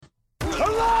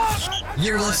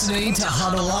You're listening to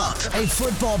Huddle Up, a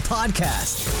football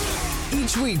podcast.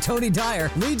 Each week, Tony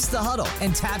Dyer leads the huddle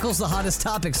and tackles the hottest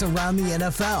topics around the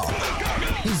NFL.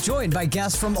 He's joined by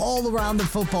guests from all around the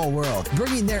football world,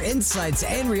 bringing their insights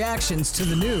and reactions to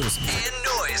the news and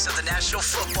noise of the National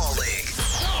Football League.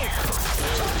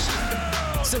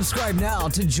 Subscribe now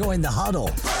to join the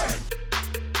huddle.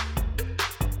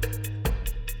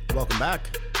 Welcome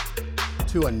back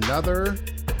to another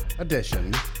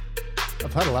edition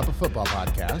of Huddle Up, a football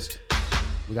podcast.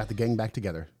 We got the gang back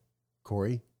together.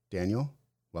 Corey, Daniel,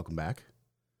 welcome back.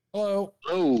 Hello.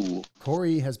 Oh,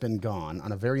 Corey has been gone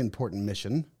on a very important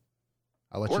mission.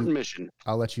 I'll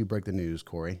let you break the news,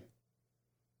 Corey.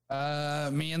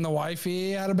 Me and the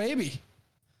wifey had a baby.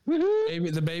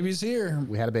 The baby's here.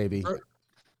 We had a baby.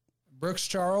 Brooks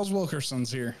Charles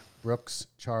Wilkerson's here. Brooks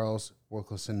Charles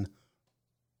Wilkerson.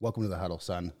 Welcome to the huddle,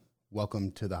 son.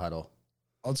 Welcome to the huddle.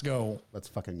 Let's go. Let's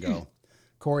fucking go.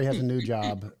 Corey has a new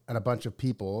job, and a bunch of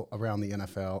people around the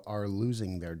NFL are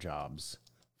losing their jobs.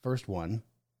 First one.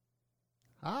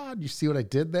 Did you see what I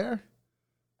did there?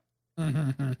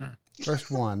 First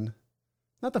one.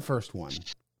 Not the first one,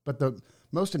 but the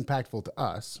most impactful to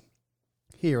us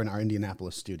here in our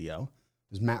Indianapolis studio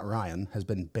is Matt Ryan has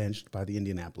been benched by the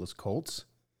Indianapolis Colts.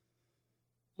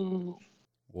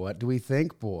 What do we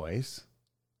think, boys?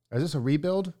 Is this a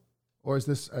rebuild, or is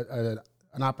this an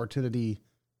opportunity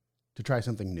to try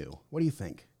something new? What do you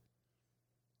think?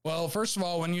 Well, first of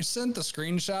all, when you sent the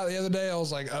screenshot the other day, I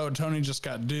was like, oh, Tony just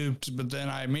got duped. But then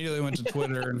I immediately went to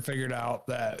Twitter and figured out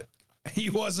that he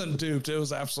wasn't duped. It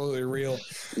was absolutely real.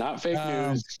 Not fake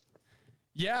news.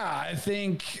 Yeah, I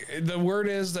think the word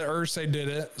is that Irsay did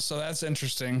it. So that's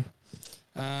interesting.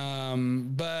 But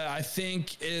I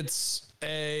think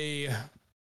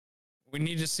we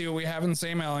need to see what we have in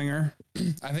Sam Ehlinger.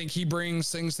 I think he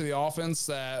brings things to the offense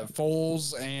that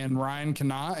Foles and Ryan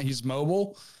cannot. He's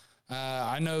mobile.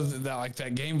 I know that like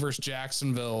that game versus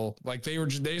Jacksonville, like they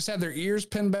just had their ears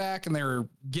pinned back and they were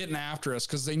getting after us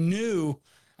because they knew.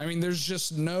 I mean, there's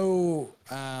just no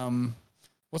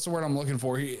what's the word I'm looking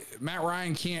for? Matt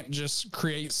Ryan can't just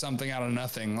create something out of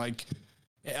nothing. Like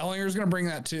Ehlinger's going to bring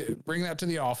that to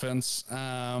the offense,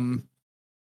 and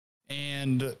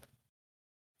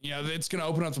it's going to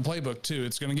open up the playbook too.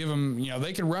 It's going to give them,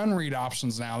 they can run read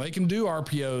options now. They can do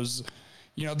RPOs.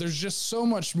 There's just so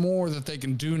much more that they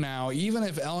can do now. Even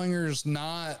if Ehlinger's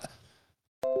not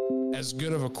as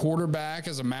good of a quarterback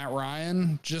as a Matt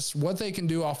Ryan, just what they can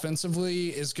do offensively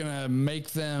is going to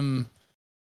make them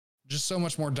just so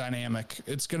much more dynamic.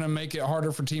 It's going to make it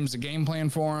harder for teams to game plan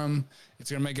for them.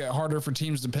 It's going to make it harder for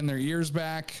teams to pin their ears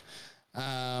back.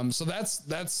 So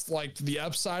that's like the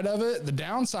upside of it. The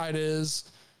downside is,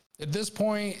 at this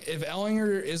point, if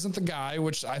Ehlinger isn't the guy,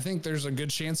 which I think there's a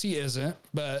good chance he isn't,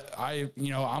 but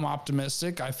I'm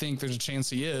optimistic. I think there's a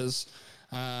chance he is.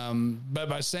 But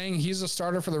by saying he's a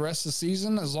starter for the rest of the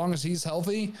season, as long as he's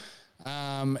healthy,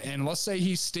 and let's say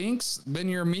he stinks, then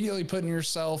you're immediately putting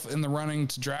yourself in the running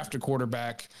to draft a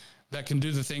quarterback that can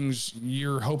do the things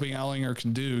you're hoping Ehlinger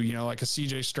can do, like a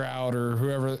CJ Stroud or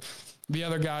whoever, the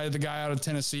other guy, the guy out of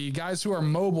Tennessee, guys who are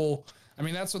mobile. I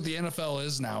mean, that's what the NFL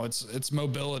is now. It's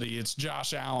mobility. It's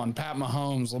Josh Allen, Pat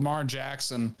Mahomes, Lamar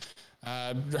Jackson,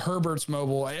 Herbert's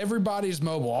mobile. Everybody's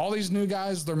mobile. All these new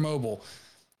guys, they're mobile.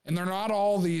 And they're not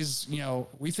all these, when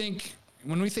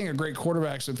we think of great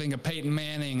quarterbacks, we think of Peyton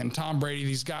Manning and Tom Brady,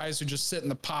 these guys who just sit in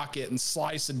the pocket and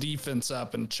slice a defense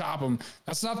up and chop them.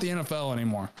 That's not the NFL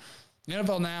anymore. The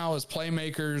NFL now is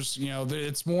playmakers.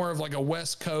 It's more of like a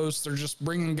West Coast. They're just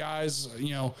bringing guys,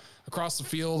 across the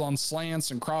field on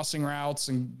slants and crossing routes,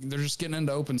 and they're just getting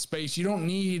into open space. You don't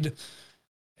need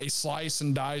a slice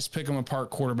and dice, pick them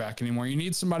apart quarterback anymore. You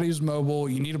need somebody who's mobile.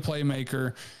 You need a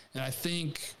playmaker. And I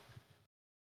think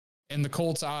in the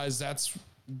Colts' eyes, that's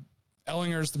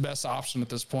Ehlinger's the best option at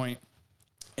this point.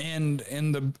 And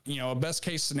in the, a best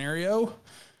case scenario,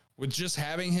 with just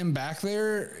having him back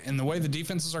there and the way the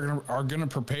defenses are going to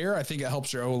prepare, I think it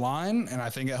helps your O-line, and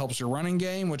I think it helps your running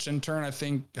game, which in turn I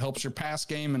think helps your pass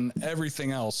game and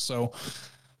everything else. So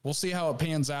we'll see how it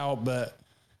pans out, but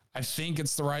I think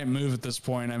it's the right move at this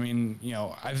point. I mean,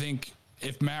 I think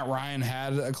if Matt Ryan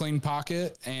had a clean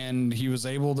pocket and he was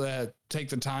able to take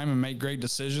the time and make great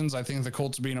decisions, I think the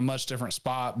Colts would be in a much different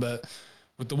spot. But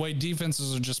with the way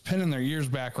defenses are just pinning their ears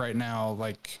back right now,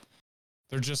 like,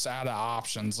 they're just out of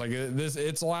options. Like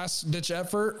it's a last ditch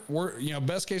effort.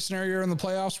 Best case scenario, you're in the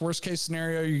playoffs. Worst case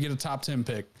scenario, you get a top 10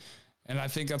 pick. And I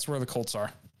think that's where the Colts are.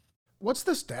 What's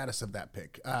the status of that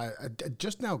pick?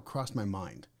 Just now crossed my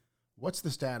mind. What's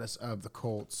the status of the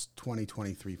Colts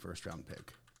 2023 first round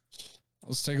pick?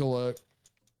 Let's take a look.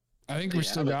 I think we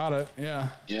still got it. Yeah.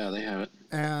 Yeah, they have it.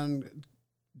 And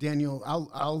Daniel,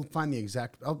 I'll find the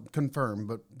exact. I'll confirm.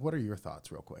 But what are your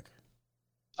thoughts, real quick?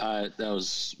 That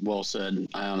was well said.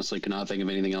 I honestly could not think of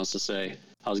anything else to say.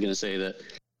 I was going to say that,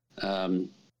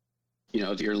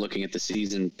 if you're looking at the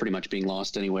season pretty much being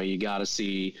lost anyway, you got to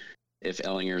see if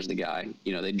Ehlinger is the guy.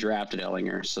 They drafted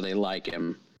Ehlinger, so they like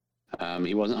him.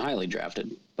 He wasn't highly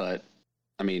drafted, but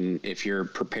I mean, if you're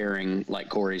preparing, like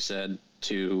Corey said,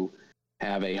 to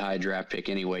have a high draft pick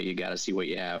anyway, you got to see what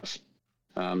you have.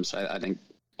 So I think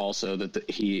also that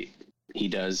he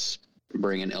does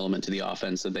bring an element to the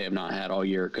offense that they have not had all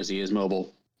year, because he is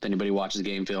mobile. If anybody watches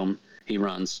game film, he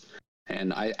runs.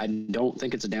 And I don't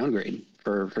think it's a downgrade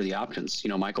for the options.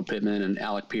 Michael Pittman and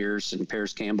Alec Pierce and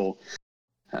Paris Campbell,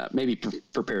 maybe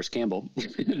for Paris Campbell,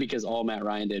 because all Matt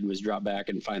Ryan did was drop back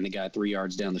and find the guy 3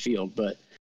 yards down the field. But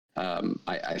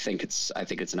I think it's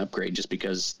an upgrade just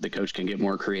because the coach can get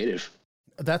more creative.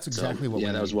 That's exactly what we need.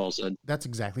 Yeah, that was well said. That's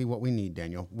exactly what we need,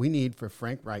 Daniel. We need for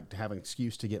Frank Reich to have an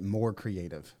excuse to get more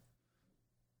creative.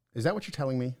 Is that what you're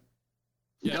telling me?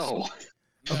 Yes. No.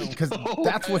 Because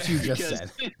that's what you just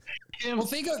said. Well,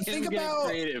 think about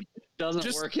creative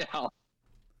doesn't work out.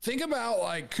 Think about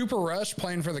like Cooper Rush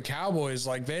playing for the Cowboys.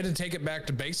 Like, they had to take it back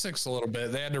to basics a little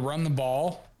bit. They had to run the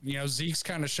ball. Zeke's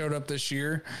kind of showed up this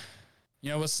year.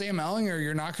 With Sam Ehlinger,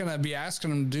 you're not going to be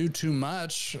asking him to do too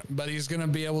much, but he's going to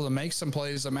be able to make some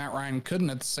plays that Matt Ryan couldn't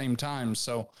at the same time.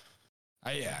 So,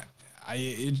 I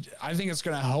think it's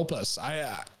going to help us.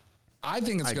 I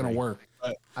think it's going to work.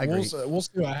 But we'll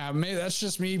see what happens. Maybe that's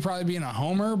just me probably being a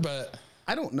homer, but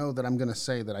I don't know that I'm going to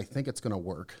say that I think it's going to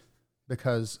work,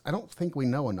 because I don't think we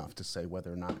know enough to say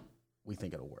whether or not we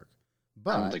think it'll work.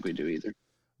 But I don't think we do either.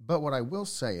 But what I will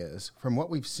say is, from what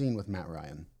we've seen with Matt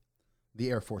Ryan, the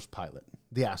Air Force pilot,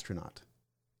 the astronaut,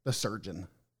 the surgeon,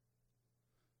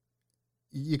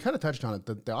 you kind of touched on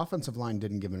it. The offensive line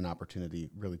didn't give him an opportunity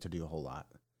really to do a whole lot.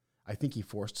 I think he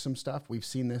forced some stuff. We've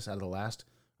seen this out of the last,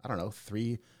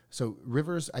 3. So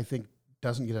Rivers, I think,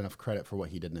 doesn't get enough credit for what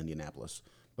he did in Indianapolis.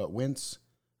 But Wentz,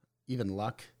 even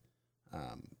Luck,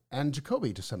 and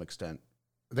Jacoby to some extent,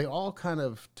 they all kind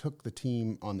of took the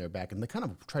team on their back, and they kind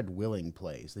of tried willing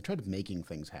plays. They tried making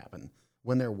things happen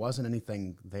when there wasn't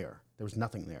anything there. There was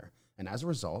nothing there. And as a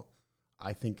result,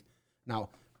 I think, now,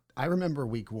 I remember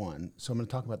week 1, so I'm going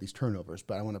to talk about these turnovers,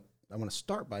 but I want to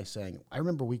start by saying, I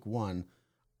remember week 1,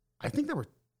 I think there were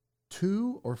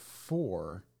 2 or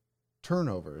 4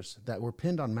 turnovers that were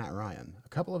pinned on Matt Ryan, a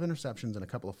couple of interceptions and a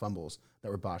couple of fumbles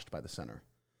that were botched by the center.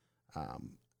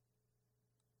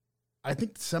 I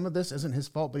think some of this isn't his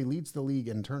fault, but he leads the league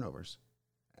in turnovers.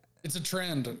 it's a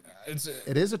trend.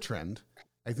 It is a trend.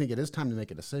 I think it is time to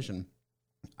make a decision.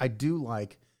 I do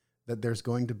like that there's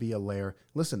going to be a layer.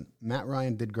 Listen, Matt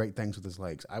Ryan did great things with his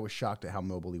legs. I was shocked at how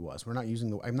mobile he was. I'm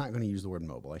not going to use the word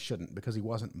mobile. I shouldn't, because he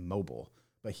wasn't mobile,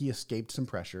 but he escaped some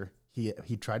pressure.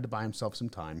 He tried to buy himself some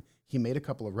time. He made a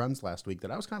couple of runs last week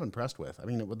that I was kind of impressed with. I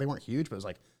mean, they weren't huge, but it was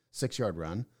like 6-yard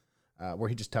run where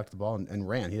he just tucked the ball and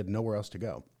ran. He had nowhere else to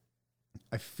go.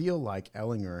 I feel like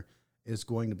Ehlinger is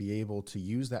going to be able to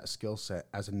use that skill set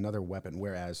as another weapon,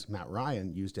 whereas Matt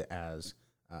Ryan used it as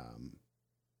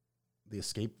the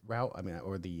escape route,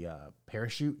 or the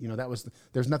parachute.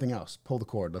 There's nothing else. Pull the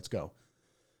cord. Let's go.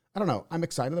 I don't know. I'm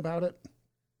excited about it.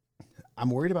 I'm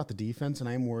worried about the defense, and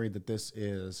I am worried that this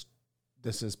is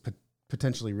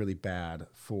potentially really bad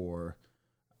for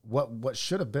what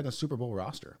should have been a Super Bowl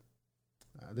roster.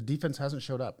 The defense hasn't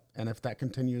showed up, and if that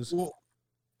continues, well,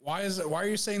 why are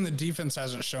you saying the defense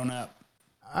hasn't shown up?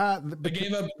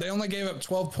 They only gave up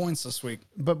 12 points this week.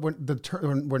 But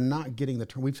we're not getting the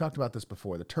turn. We've talked about this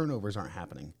before. The turnovers aren't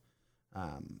happening.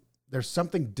 There's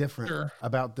something different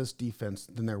about this defense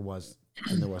than there was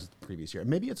the previous year.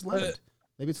 Maybe it's Leonard.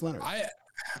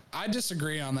 I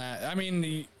disagree on that. I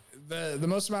mean, the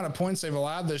most amount of points they've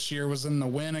allowed this year was in the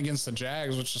win against the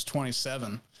Jags, which is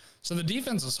 27. So the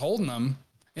defense is holding them,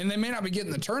 and they may not be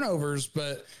getting the turnovers,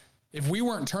 but if we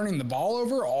weren't turning the ball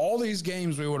over, all these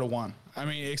games we would have won. I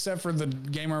mean, except for the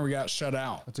game where we got shut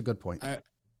out. That's a good point.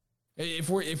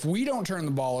 If we don't turn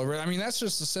the ball over, I mean, that's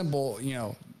just the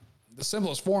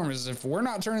simplest form is if we're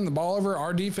not turning the ball over,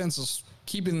 our defense is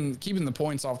keeping the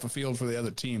points off the field for the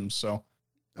other teams. So,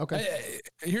 okay.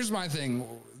 Here's my thing.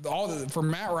 For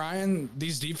Matt Ryan,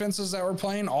 these defenses that we're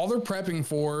playing, all they're prepping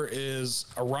for is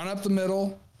a run up the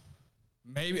middle,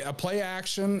 maybe a play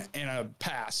action, and a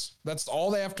pass. That's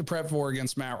all they have to prep for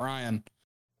against Matt Ryan.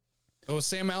 But with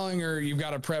Sam Ehlinger, you've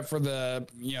got to prep for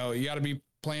you got to be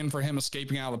playing for him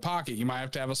escaping out of the pocket. You might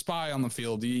have to have a spy on the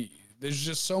field. There's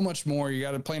just so much more. You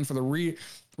got to plan for the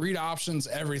read options,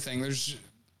 everything.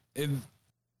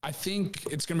 I think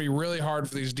it's going to be really hard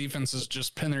for these defenses to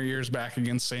just pin their ears back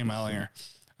against Sam Ehlinger.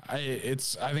 I think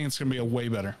it's going to be a way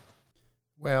better.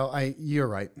 Well, you're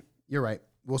right. You're right.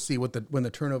 We'll see when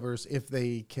the turnovers, if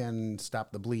they can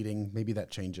stop the bleeding, maybe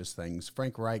that changes things.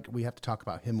 Frank Reich, we have to talk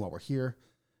about him while we're here.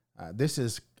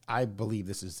 I believe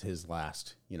this is his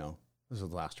last, this is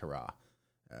the last hurrah.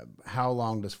 How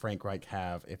long does Frank Reich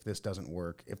have if this doesn't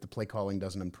work, if the play calling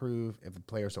doesn't improve, if the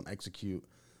players don't execute,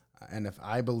 and if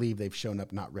I believe they've shown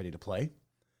up not ready to play?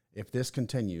 If this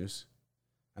continues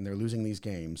and they're losing these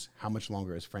games, how much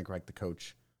longer is Frank Reich the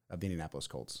coach of the Indianapolis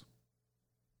Colts?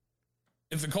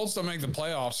 If the Colts don't make the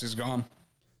playoffs, he's gone.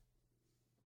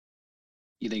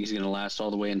 You think he's going to last all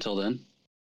the way until then?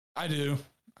 I do.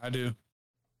 I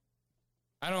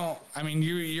mean,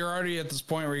 you're already at this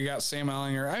point where you got Sam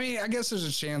Ehlinger. I mean, I guess there's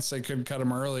a chance they could cut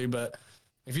him early, but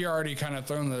if you're already kind of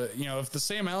throwing if the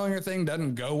Sam Ehlinger thing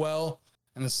doesn't go well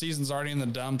and the season's already in the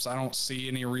dumps, I don't see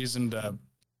any reason to.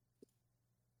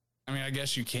 I mean, I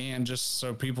guess you can just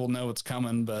so people know it's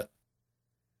coming, but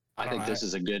I think this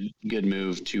is a good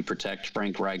move to protect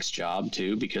Frank Reich's job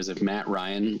too, because if Matt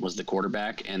Ryan was the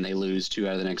quarterback and they lose 2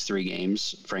 out of the next 3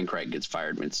 games, Frank Reich gets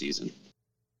fired midseason.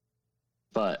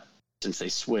 But since they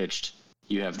switched,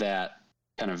 you have that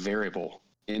kind of variable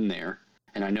in there.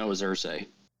 And I know it was Irsay.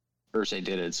 Irsay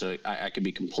did it, so I could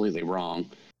be completely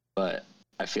wrong. But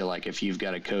I feel like if you've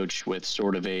got a coach with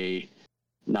sort of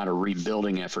not a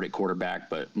rebuilding effort at quarterback,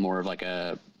 but more of like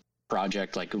a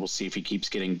project, like we'll see if he keeps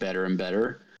getting better and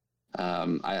better.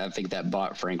 I think that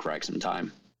bought Frank Reich some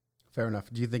time. Fair enough.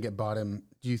 Do you think it bought him?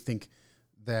 Do you think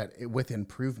that with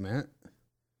improvement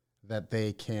that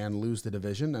they can lose the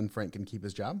division and Frank can keep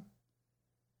his job?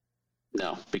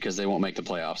 No, because they won't make the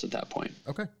playoffs at that point.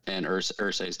 Okay. And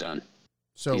Irsay's done.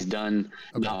 So he's done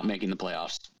not making the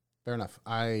playoffs. Fair enough.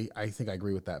 I think I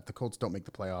agree with that. If the Colts don't make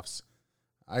the playoffs,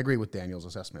 I agree with Daniel's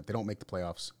assessment. If they don't make the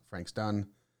playoffs, Frank's done.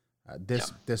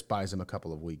 This buys him a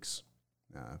couple of weeks.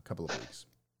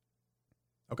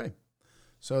 Okay.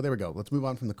 So there we go. Let's move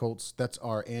on from the Colts. That's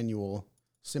our annual,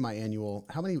 semi-annual.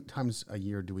 How many times a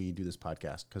year do we do this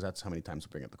podcast? Because that's how many times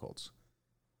we bring up the Colts.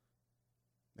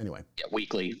 Anyway. Yeah,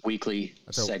 weekly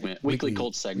segment. Weekly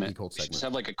Colts segment. Just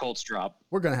have like a Colts drop.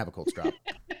 We're going to have a Colts drop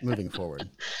moving forward.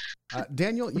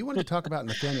 Daniel, you wanted to talk about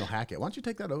Nathaniel Hackett. Why don't you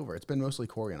take that over? It's been mostly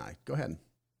Corey and I. Go ahead.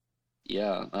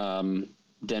 Yeah.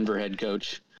 Denver head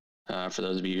coach, for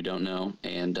those of you who don't know.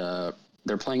 And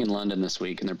they're playing in London this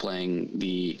week, and they're playing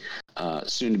the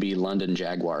soon-to-be London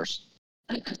Jaguars.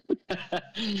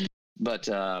 But,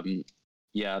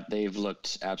 yeah, they've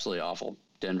looked absolutely awful.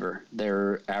 Denver.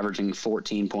 They're averaging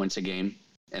 14 points a game,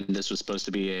 and this was supposed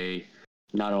to be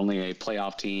not only a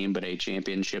playoff team but a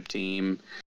championship team.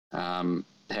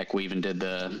 Heck, we even did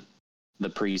the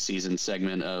preseason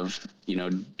segment of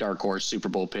dark horse Super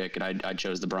Bowl pick, and I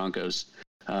chose the Broncos.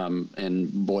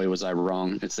 And boy, was I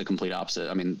wrong. It's the complete opposite.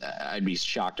 I mean, I'd be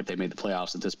shocked if they made the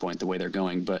playoffs at this point, the way they're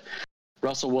going. But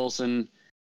Russell Wilson,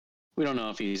 we don't know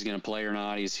if he's going to play or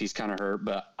not. He's kind of hurt,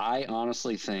 but I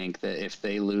honestly think that if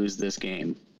they lose this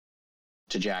game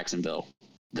to Jacksonville,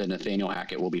 then Nathaniel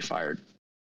Hackett will be fired.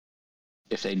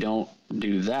 If they don't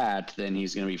do that, then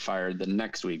he's going to be fired the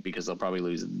next week because they'll probably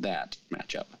lose that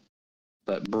matchup.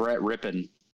 But Brett Rippon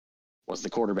was the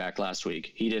quarterback last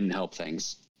week. He didn't help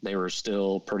things. They were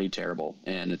still pretty terrible,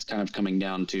 and it's kind of coming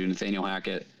down to Nathaniel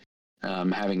Hackett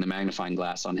having the magnifying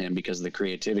glass on him because of the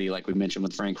creativity, like we mentioned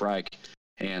with Frank Reich.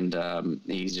 And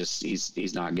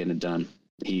he's not getting it done.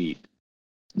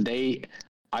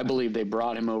 I believe they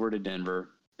brought him over to Denver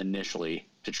initially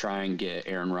to try and get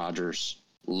Aaron Rodgers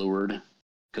lured,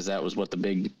 because that was what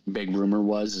the big rumor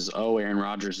was, Aaron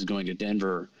Rodgers is going to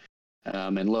Denver.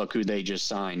 And look who they just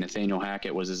signed. Nathaniel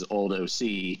Hackett was his old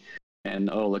OC.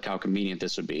 And look how convenient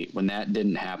this would be. When that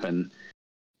didn't happen,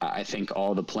 I think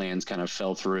all the plans kind of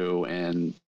fell through,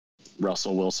 and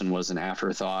Russell Wilson was an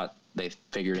afterthought. They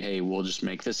figured, hey, we'll just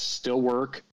make this still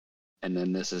work. And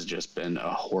then this has just been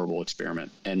a horrible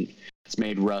experiment. And it's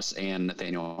made Russ and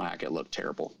Nathaniel Hackett look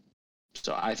terrible.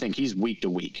 So I think he's week to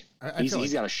week.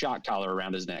 He's got a shot collar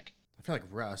around his neck. I feel like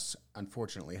Russ,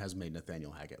 unfortunately, has made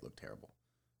Nathaniel Hackett look terrible.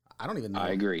 I don't even know. I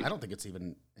agree. I don't think it's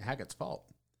even Hackett's fault.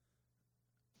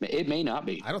 It may not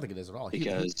be. I don't think it is at all.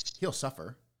 Because he'll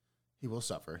suffer. He will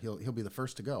suffer. He'll be the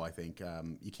first to go, I think.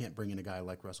 You can't bring in a guy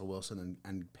like Russell Wilson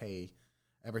and pay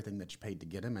everything that you paid to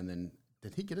get him. And then,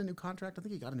 did he get a new contract? I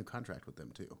think he got a new contract with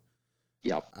them, too.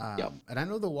 Yep. And I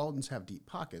know the Waldens have deep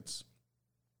pockets.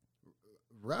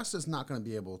 Russ is not going to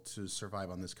be able to survive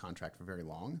on this contract for very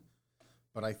long,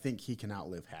 but I think he can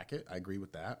outlive Hackett. I agree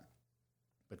with that.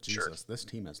 But Jesus, This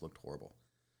team has looked horrible.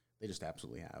 They just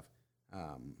absolutely have.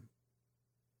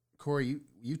 Corey,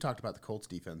 you talked about the Colts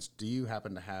defense. Do you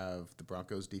happen to have the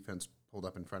Broncos defense pulled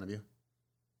up in front of you?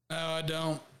 No, I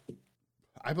don't.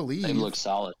 I believe They look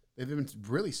solid. they've been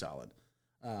really solid.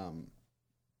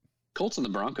 Colts and the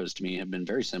Broncos to me have been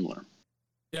very similar.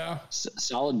 Yeah.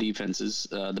 Solid defenses.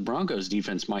 The Broncos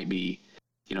defense might be,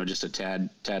 just a tad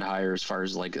higher as far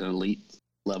as like an elite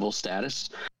level status.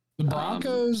 The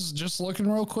Broncos, just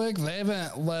looking real quick, they've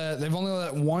only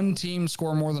let one team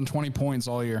score more than 20 points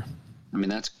all year. I mean,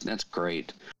 that's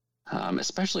great,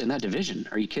 especially in that division.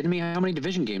 Are you kidding me? How many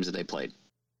division games have they played?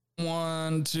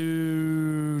 1,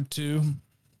 2, 2.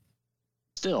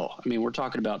 Still, I mean, we're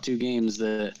talking about 2 games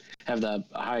that have the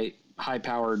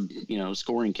high-powered,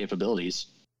 scoring capabilities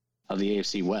of the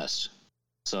AFC West.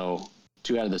 So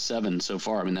 2 out of the 7 so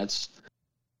far. I mean, that's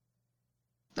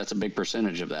a big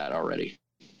percentage of that already.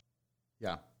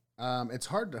 Yeah. It's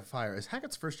hard to fire. It's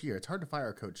Hackett's first year. It's hard to fire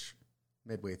a coach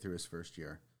midway through his first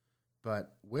year.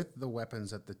 But with the weapons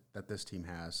that this team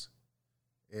has,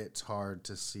 it's hard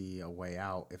to see a way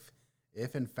out.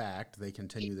 If in fact they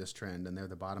continue this trend and they're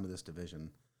the bottom of this division,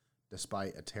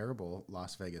 despite a terrible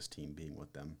Las Vegas team being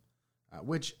with them,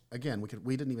 which again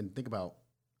we didn't even think about.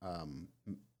 I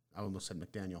almost said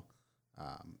McDaniel.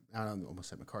 I almost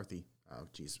said McCarthy.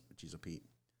 Jeez, Pete.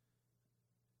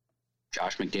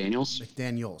 Josh McDaniels.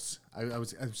 McDaniels. I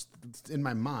was in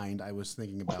my mind. I was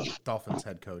thinking about Dolphins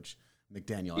head coach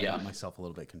McDaniel. I got myself a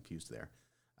little bit confused there.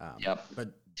 Yep. But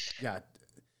yeah,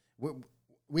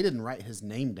 we didn't write his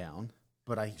name down,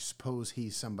 but I suppose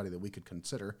he's somebody that we could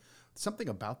consider. Something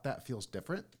about that feels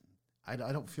different. I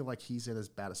don't feel like he's in as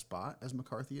bad a spot as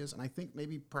McCarthy is, and I think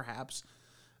maybe perhaps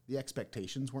the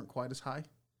expectations weren't quite as high.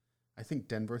 I think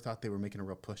Denver thought they were making a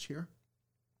real push here,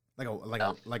 like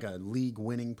a league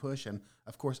winning push, and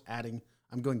of course adding.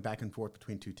 I'm going back and forth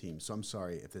between 2 teams, so I'm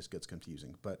sorry if this gets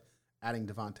confusing, but adding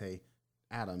Devontae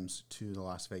Adams to the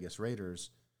Las Vegas Raiders,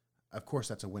 of course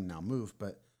that's a win now move,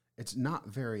 but it's not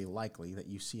very likely that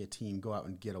you see a team go out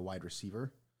and get a wide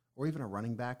receiver or even a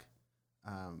running back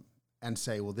and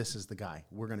say, well, this is the guy.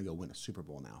 We're going to go win a Super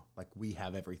Bowl now. Like, we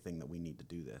have everything that we need to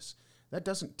do this. That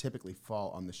doesn't typically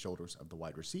fall on the shoulders of the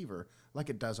wide receiver like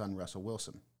it does on Russell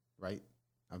Wilson, right?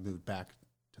 I've moved back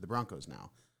to the Broncos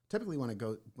now. Typically when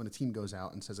a team goes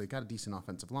out and says they got a decent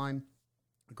offensive line,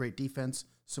 a great defense,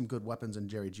 some good weapons in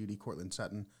Jerry Jeudy, Cortland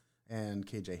Sutton, and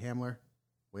KJ Hamler.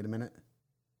 Wait a minute.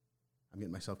 I'm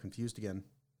getting myself confused again.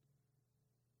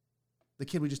 The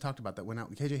kid we just talked about that went out,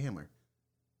 KJ Hamler.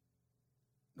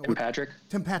 No, Tim Patrick.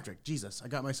 Tim Patrick. Jesus, I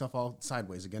got myself all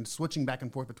sideways again, switching back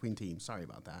and forth between teams. Sorry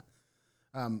about that.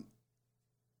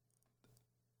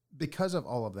 Because of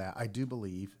all of that, I do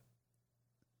believe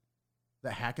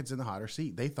that Hackett's in the hotter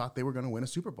seat. They thought they were going to win a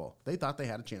Super Bowl. They thought they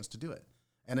had a chance to do it.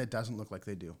 And it doesn't look like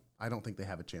they do. I don't think they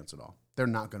have a chance at all. They're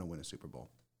not going to win a Super Bowl.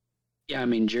 Yeah, I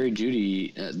mean, Jerry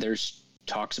Jeudy, there's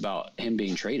talks about him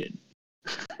being traded.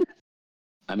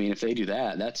 I mean, if they do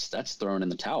that, that's thrown in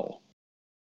the towel.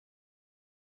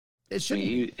 It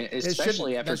should,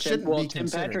 especially after Tim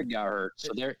Patrick got hurt.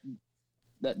 So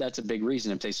that's a big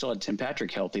reason. If they still had Tim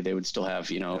Patrick healthy, they would still have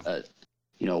a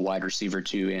wide receiver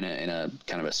 2 and a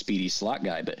kind of a speedy slot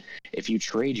guy. But if you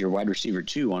trade your wide receiver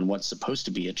 2 on what's supposed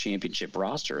to be a championship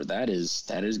roster, that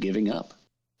is giving up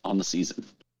on the season.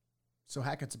 So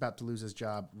Hackett's about to lose his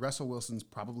job. Russell Wilson's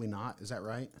probably not. Is that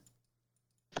right?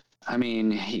 I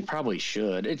mean, he probably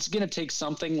should. It's going to take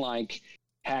something like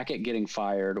Hackett getting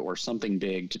fired or something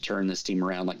big to turn this team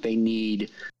around. Like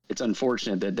it's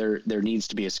unfortunate that there needs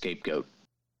to be a scapegoat,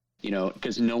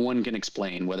 because no one can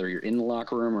explain, whether you're in the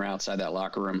locker room or outside that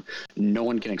locker room, no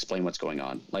one can explain what's going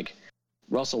on. Like,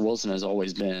 Russell Wilson has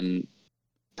always been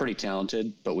pretty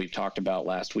talented, but we've talked about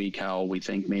last week how we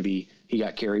think maybe he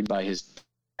got carried by his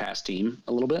past team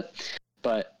a little bit,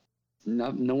 but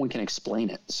no one can explain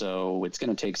it. So it's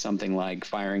going to take something like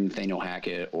firing Nathaniel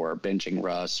Hackett or benching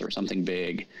Russ or something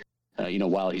big,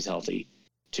 while he's healthy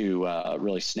to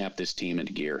really snap this team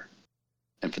into gear,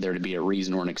 and for there to be a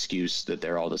reason or an excuse that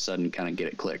they're all of a sudden kind of get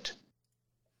it clicked.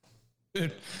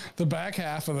 Dude, the back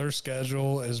half of their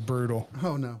schedule is brutal.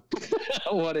 Oh, no.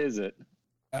 What is it?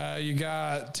 You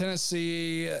got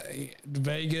Tennessee,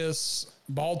 Vegas,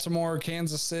 Baltimore,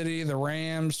 Kansas City, the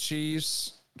Rams,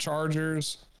 Chiefs,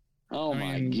 Chargers. Oh,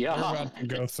 my God. We're about to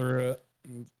go through it.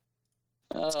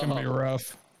 It's going to be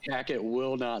rough. Hackett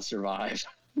will not survive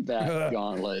that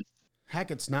gauntlet.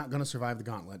 Hackett's not going to survive the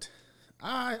gauntlet.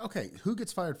 Okay, who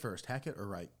gets fired first, Hackett or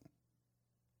Wright?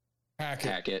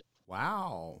 Hackett.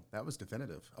 Wow, that was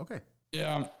definitive. Okay.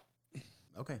 Yeah.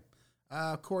 Okay.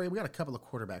 Corey, we got a couple of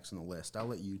quarterbacks on the list. I'll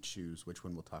let you choose which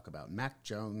one we'll talk about. Mac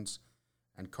Jones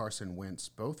and Carson Wentz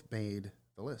both made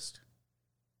the list.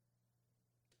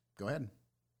 Go ahead.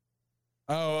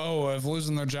 Of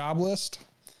losing their job list.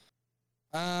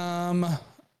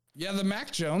 Yeah, the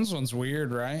Mac Jones one's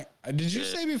weird, right? Did you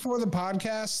say before the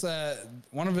podcast that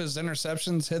one of his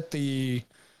interceptions hit the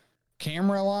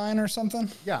camera line or something?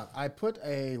 Yeah, I put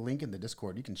a link in the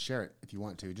Discord. You can share it if you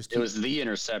want to. It was the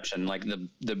interception, like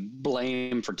the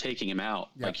blame for taking him out.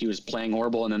 Yeah. Like he was playing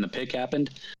horrible, and then the pick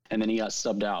happened, and then he got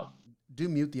subbed out. Do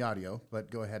mute the audio, but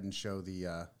go ahead and show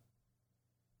the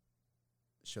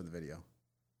video.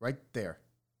 Right there.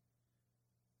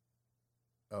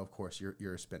 Oh, of course,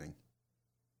 you're spinning.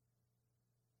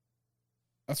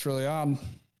 That's really odd.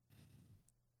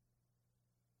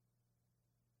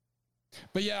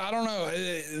 But yeah, I don't know.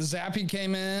 Zappe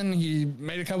came in, he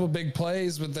made a couple big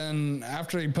plays, but then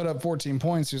after he put up 14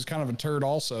 points, he was kind of a turd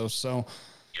also. So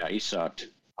yeah, he sucked.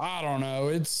 I don't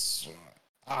know.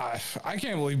 I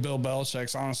can't believe Bill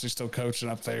Belichick's honestly still coaching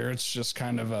up there. It's just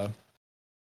kind of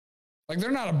like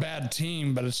they're not a bad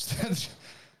team, but it's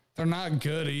they're not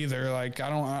good either. Like I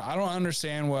don't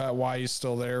understand why he's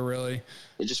still there really.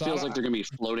 It just feels like they're gonna be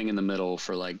floating in the middle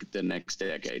for like the next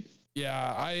decade.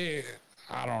 Yeah, I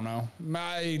don't know.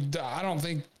 I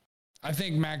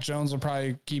think Mac Jones will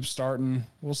probably keep starting.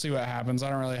 We'll see what happens. I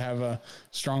don't really have a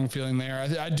strong feeling there.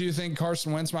 I do think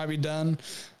Carson Wentz might be done.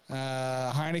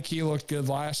 Heineke looked good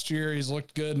last year. He's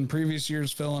looked good in previous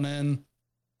years filling in.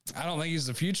 I don't think he's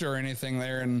the future or anything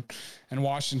there in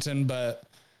Washington, but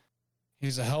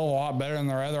he's a hell of a lot better than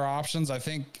their other options. I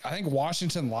think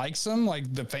Washington likes him,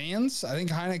 like the fans. I think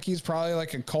Heineke's probably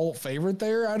like a cult favorite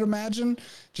there, I'd imagine,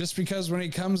 just because when he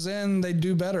comes in, they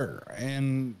do better.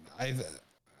 And I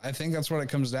think that's what it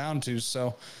comes down to.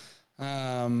 So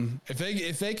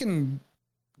if they can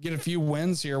get a few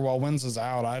wins here while Wentz is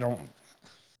out, I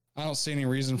don't see any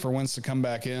reason for Wentz to come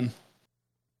back in.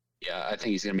 Yeah, I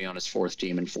think he's going to be on his fourth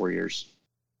team in 4 years.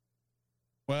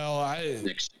 Well,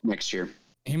 next year.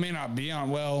 He may not be on.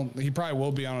 Well, he probably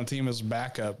will be on a team as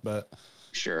backup, but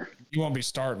sure, he won't be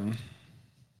starting.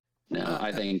 No,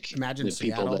 I think imagine the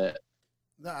Seattle. people that.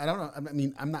 No, I don't know. I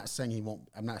mean, I'm not saying he won't.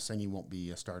 I'm not saying he won't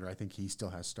be a starter. I think he still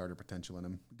has starter potential in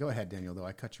him. Go ahead, Daniel. Though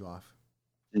I cut you off.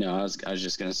 No, I was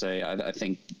just going to say I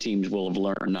think teams will have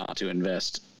learned not to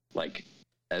invest like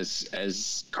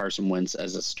as Carson Wentz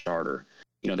as a starter.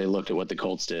 You know, they looked at what the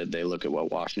Colts did. They look at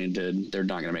what Washington did. They're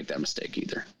not going to make that mistake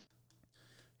either.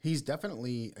 He's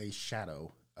definitely a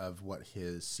shadow of what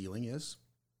his ceiling is.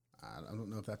 I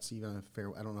don't know if that's even a fair.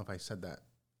 I don't know if I said that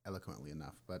eloquently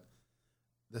enough, but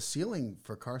the ceiling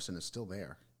for Carson is still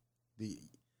there. The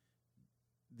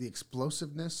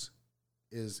explosiveness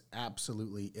is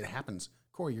absolutely. It happens.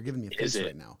 Corey, you're giving me a face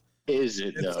right now. Is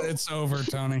it though? It's over,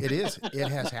 Tony. It is. It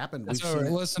has happened. It's over.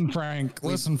 Listen, Frank.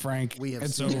 We have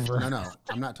it's seen over. It. No.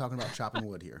 I'm not talking about chopping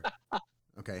wood here.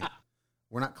 Okay,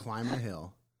 we're not climbing a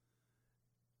hill.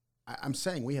 I'm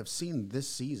saying we have seen this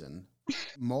season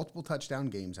multiple touchdown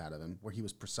games out of him where he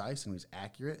was precise and he was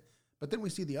accurate, but then we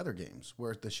see the other games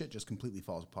where the shit just completely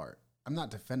falls apart. I'm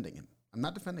not defending him. I'm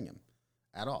not defending him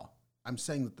at all. I'm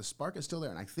saying that the spark is still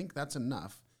there, and I think that's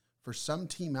enough for some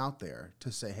team out there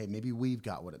to say, hey, maybe we've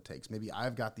got what it takes. Maybe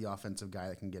I've got the offensive guy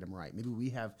that can get him right. Maybe we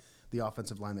have the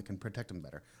offensive line that can protect him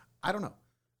better. I don't know.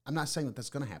 I'm not saying that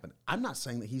that's going to happen. I'm not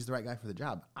saying that he's the right guy for the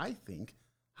job. I think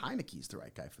Heineke's the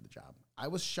right guy for the job. I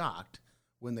was shocked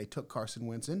when they took Carson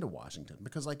Wentz into Washington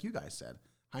because, like you guys said,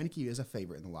 Heineke is a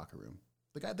favorite in the locker room.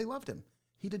 The guy, they loved him.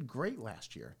 He did great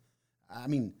last year. I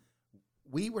mean,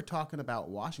 we were talking about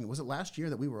Washington. Was it last year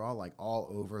that we were all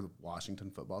over the Washington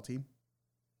football team?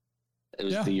 It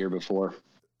was the year before.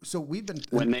 So we've been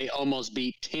when they almost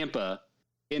beat Tampa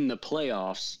in the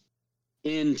playoffs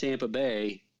in Tampa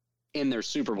Bay in their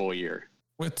Super Bowl year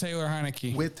with Taylor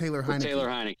Heineke. With Taylor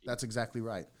Heineke. That's That's exactly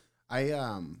right. I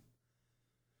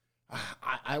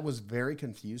was very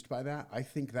confused by that. I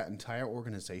think that entire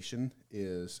organization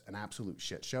is an absolute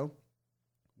shit show.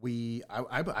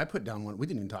 I put down one. We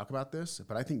didn't even talk about this,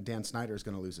 but I think Dan Snyder is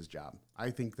going to lose his job.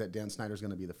 I think that Dan Snyder is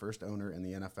going to be the first owner in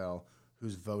the NFL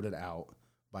who's voted out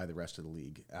by the rest of the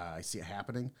league. I see it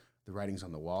happening. The writing's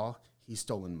on the wall. He's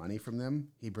stolen money from them.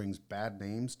 He brings bad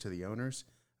names to the owners.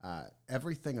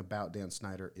 Everything about Dan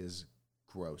Snyder is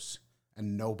gross,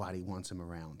 and nobody wants him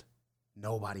around.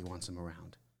 Nobody wants him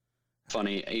around.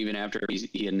 Funny, even after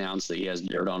he announced that he has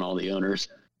dirt on all the owners,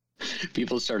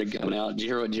 people started coming out. Did you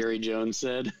hear what Jerry Jones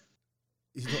said?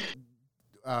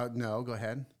 No, go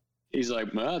ahead. He's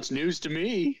like, well, it's news to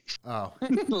me. Oh.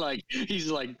 He's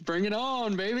like, bring it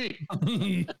on, baby.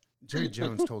 Jerry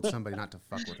Jones told somebody not to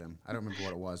fuck with him. I don't remember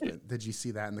what it was, but did you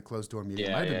see that in the closed door meeting?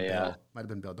 Yeah, Might have been yeah. Bill. Might have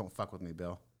been Bill. Don't fuck with me,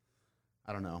 Bill.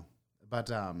 I don't know. But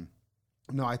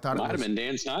no, I thought Might have been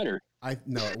Dan Snyder.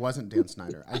 No, it wasn't Dan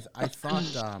Snyder. I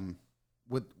thought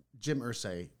with Jim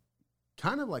Irsay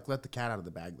kind of like let the cat out of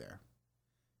the bag there.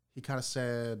 He kind of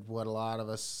said what a lot of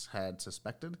us had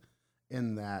suspected,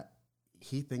 in that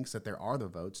he thinks that there are the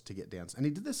votes to get Dan. And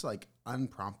he did this like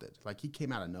unprompted. Like he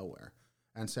came out of nowhere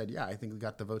and said, yeah, I think we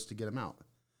got the votes to get him out.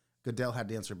 Goodell had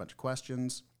to answer a bunch of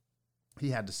questions. He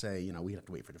had to say, we have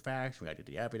to wait for the facts. We have to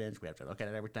do the evidence. We have to look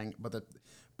at everything. But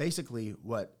basically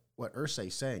what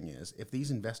Irsay's saying is, if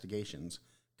these investigations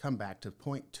come back to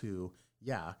point to,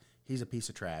 yeah, he's a piece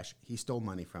of trash. He stole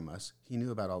money from us. He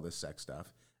knew about all this sex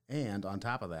stuff. And on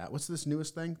top of that, what's this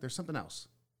newest thing? There's something else.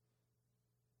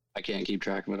 I can't keep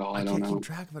track of it all. I don't can't know. keep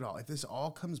track of it all. If this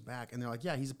all comes back and they're like,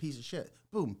 yeah, he's a piece of shit,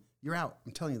 boom, you're out.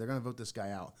 I'm telling you, they're going to vote this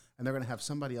guy out. And they're going to have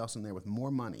somebody else in there with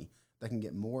more money that can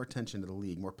get more attention to the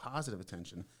league, more positive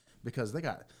attention, because they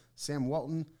got Sam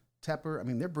Walton, Tepper. I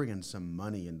mean, they're bringing some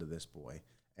money into this boy.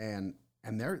 And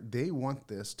they want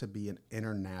this to be an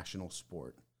international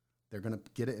sport. They're going to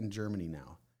get it in Germany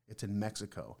now. It's in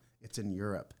Mexico. It's in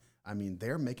Europe. I mean,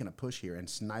 they're making a push here, and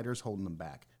Snyder's holding them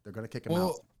back. They're going to kick him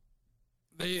out.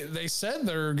 They said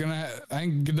they're gonna. I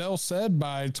think Goodell said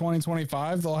by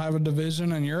 2025 they'll have a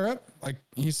division in Europe. Like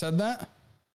he said that.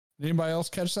 Did anybody else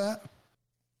catch that?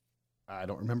 I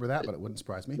don't remember that, but it wouldn't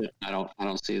surprise me. I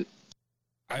don't see it.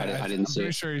 I didn't see I'm it.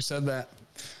 pretty sure he said that.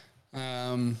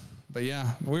 But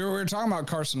yeah, we were talking about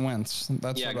Carson Wentz.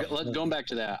 Going back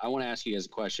to that, I want to ask you guys a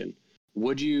question.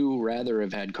 Would you rather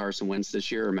have had Carson Wentz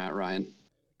this year or Matt Ryan?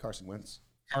 Carson Wentz.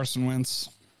 Carson Wentz.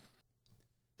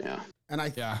 Yeah. And I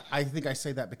think I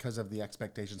say that because of the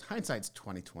expectations. Hindsight's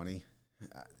 2020.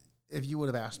 If you would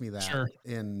have asked me that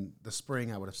in the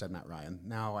spring, I would have said Matt Ryan.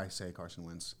 Now I say Carson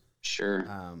Wentz. Sure.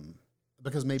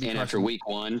 Because maybe after week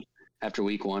one,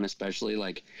 especially,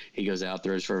 like he goes out,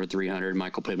 throws for over 300.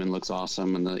 Michael Pittman looks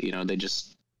awesome, and they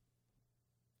just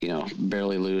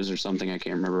barely lose or something. I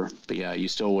can't remember, but yeah, you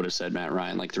still would have said Matt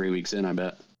Ryan like 3 weeks in. I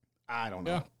bet. I don't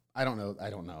know. Yeah. I don't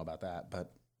know about that,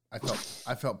 but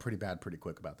I felt pretty bad pretty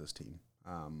quick about this team.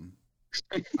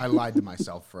 I lied to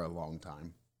myself for a long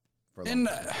time. I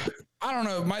don't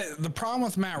know. The problem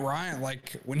with Matt Ryan,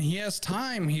 like when he has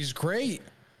time, he's great.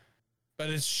 But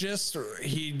it's just,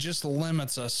 he just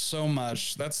limits us so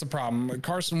much. That's the problem.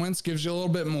 Carson Wentz gives you a little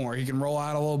bit more. He can roll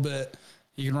out a little bit.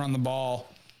 He can run the ball.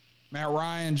 Matt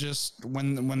Ryan just,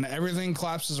 when everything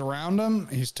collapses around him,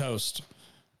 he's toast.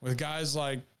 With guys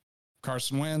like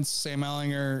Carson Wentz, Sam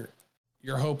Ehlinger,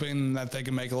 you're hoping that they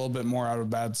can make a little bit more out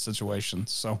of bad situations.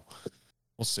 So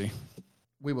we'll see.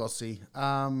 We will see.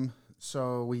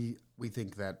 So we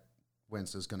think that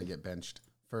Wentz is going to get benched.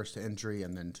 First to injury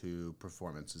and then to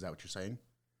performance. Is that what you're saying?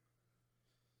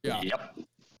 Yeah. Yep.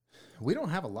 We don't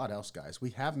have a lot else, guys. We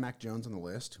have Mac Jones on the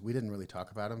list. We didn't really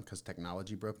talk about him because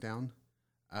technology broke down.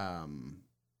 I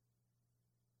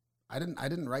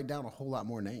didn't write down a whole lot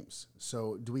more names.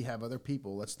 So do we have other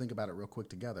people? Let's think about it real quick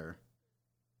together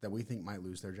that we think might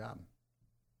lose their job.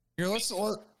 Here, let's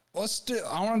do.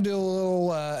 I want to do a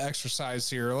little exercise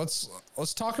here. Let's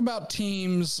talk about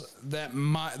teams that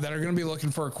are going to be looking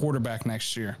for a quarterback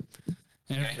next year.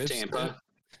 Tampa.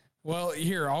 Well,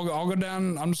 here I'll go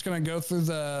down. I'm just going to go through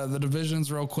the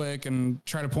divisions real quick and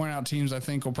try to point out teams I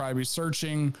think will probably be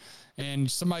searching.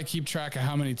 And somebody keep track of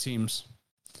how many teams.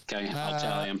 Okay, I'll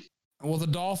tell him. Will the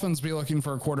Dolphins be looking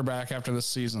for a quarterback after this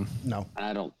season? No,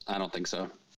 I don't think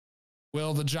so.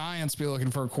 Will the Giants be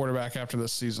looking for a quarterback after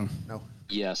this season? No.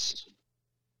 Yes.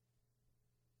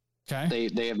 Okay.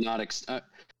 They have not.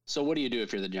 So what do you do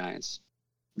if you're the Giants?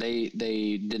 They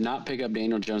did not pick up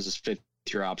Daniel Jones'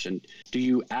 fifth-year option. Do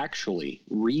you actually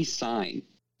re-sign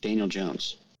Daniel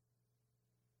Jones?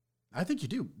 I think you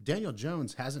do. Daniel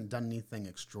Jones hasn't done anything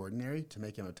extraordinary to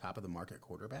make him a top-of-the-market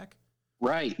quarterback.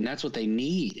 Right, and that's what they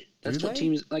need. That's what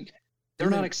teams like. They're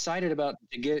not excited about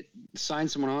to sign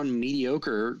someone on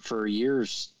mediocre for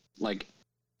years. Like,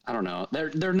 I don't know.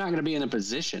 They're not going to be in a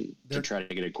position to try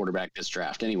to get a quarterback this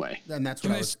draft anyway. And that's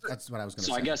what I was going to say.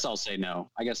 So I guess I'll say no.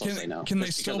 Can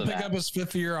they still pick up his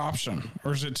fifth-year option,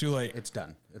 or is it too late? It's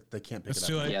done. They can't pick it up.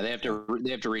 Too late. Yeah, they have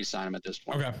to re-sign him at this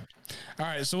point. Okay. All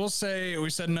right. So we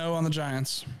said no on the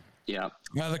Giants. Yeah.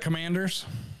 The Commanders.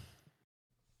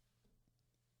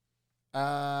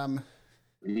 I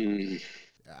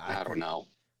don't know.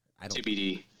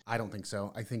 TBD. I don't think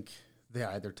so. I think they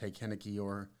either take Heineke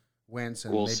or Wentz,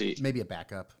 and maybe a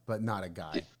backup, but not a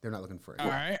guy. They're not looking for it. All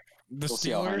right. The Steelers.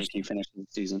 See how Heineke finishes the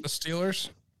season. The Steelers.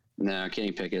 No,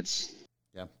 Kenny Pickett's.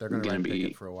 Yeah, they're going to be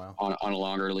Pickett for a while on a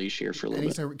longer leash here for a little bit.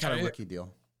 He's a kind of rookie deal.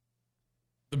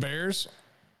 The Bears.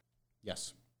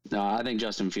 Yes. No, I think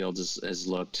Justin Fields has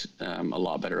looked a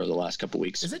lot better over the last couple of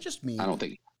weeks. Is it just me? I don't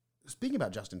think. Speaking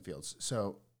about Justin Fields,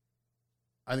 so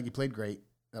I think he played great.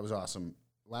 That was awesome.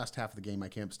 last half of the game, I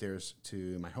came upstairs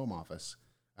to my home office,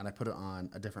 and I put it on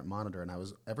a different monitor, and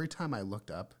every time I looked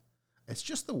up, it's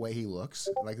just the way he looks.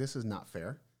 Like, this is not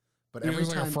fair. But every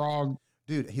time, like a frog.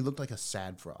 Dude, he looked like a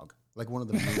sad frog, like one of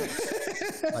the movies.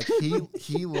 Like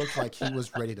he looked like he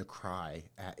was ready to cry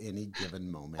at any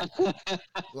given moment.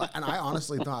 And I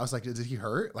honestly thought, I was like, did he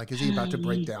hurt? Like, is he about to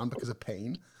break down because of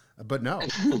pain? But no,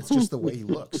 it's just the way he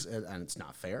looks, and it's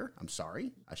not fair. I'm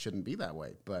sorry, I shouldn't be that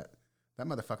way. But that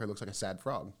motherfucker looks like a sad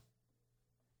frog.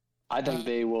 I think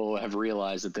they will have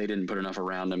realized that they didn't put enough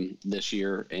around him this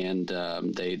year, and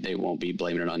they won't be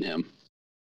blaming it on him.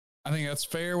 I think that's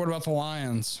fair. What about the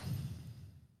Lions?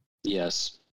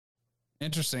 Yes.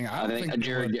 Interesting. I think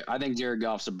Jared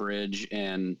Goff's a bridge,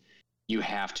 and you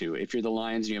have to. If you're the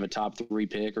Lions and you have a top 3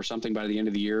 pick or something by the end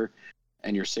of the year,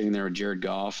 and you're sitting there with Jared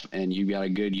Goff, and you've got a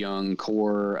good young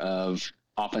core of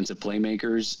offensive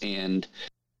playmakers, and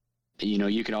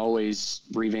you can always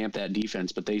revamp that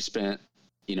defense. But they spent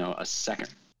a second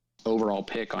overall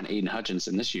pick on Aiden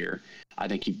Hutchinson this year. I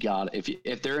think you've got,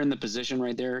 if they're in the position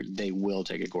right there, they will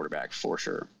take a quarterback for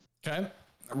sure. Okay.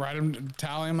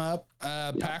 Tally them up.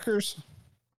 Packers.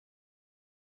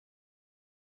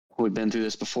 We've been through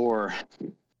this before.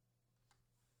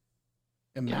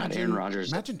 Imagine Aaron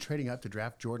Rodgers. Imagine trading up to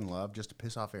draft Jordan Love just to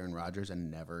piss off Aaron Rodgers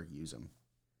and never use him.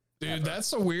 Dude,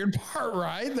 that's the weird part,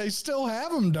 right? They still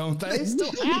have him, don't they? They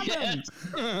still have him.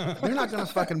 They're not going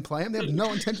to fucking play him. They have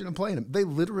no intention of playing him. They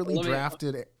literally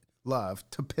drafted Love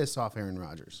to piss off Aaron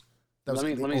Rodgers. Let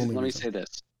me say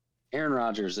this. Aaron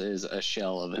Rodgers is a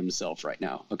shell of himself right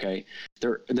now. Okay,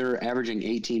 they're averaging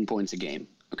 18 points a game.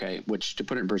 Okay, which, to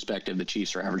put it in perspective, the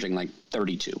Chiefs are averaging like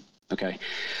 32. Okay,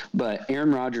 but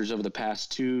Aaron Rodgers over the past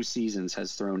 2 seasons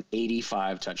has thrown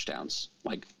 85 touchdowns.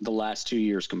 Like the last 2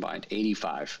 years combined,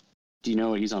 85. Do you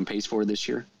know what he's on pace for this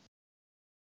year?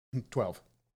 12.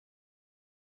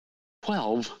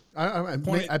 12? I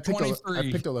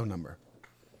picked a low number.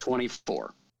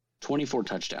 24. 24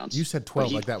 touchdowns. You said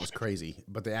 12 like that was crazy,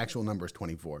 but the actual number is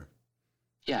 24.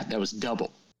 Yeah, that was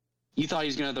double. You thought he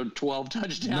was going to throw 12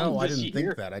 touchdowns No, I this didn't year?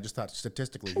 think that. I just thought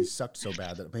statistically he sucked so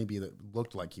bad that maybe it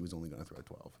looked like he was only going to throw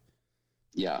 12.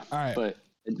 Yeah, all right. But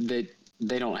they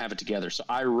don't have it together. So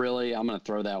I'm going to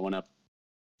throw that one up.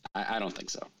 I don't think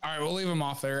so. All right, we'll leave them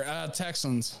off there.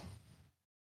 Texans.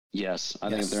 Yes, I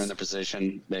think if they're in the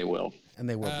position, they will. And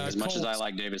they will be. As much as I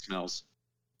like Davis Mills.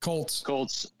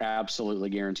 Colts, absolutely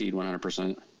guaranteed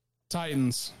 100%.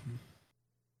 Titans.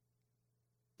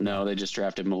 No, they just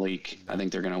drafted Malik. I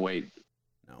think they're going to wait.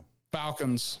 No.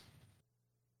 Falcons.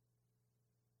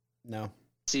 No.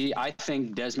 See, I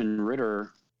think Desmond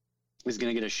Ridder is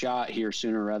going to get a shot here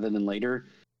sooner rather than later,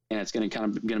 and it's going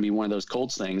to be one of those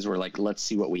Colts things where, like, let's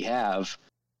see what we have.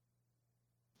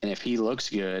 And if he looks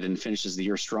good and finishes the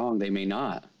year strong, they may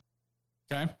not.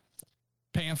 Okay.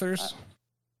 Panthers.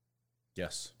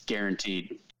 Yes.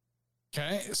 Guaranteed.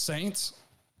 Okay. Saints.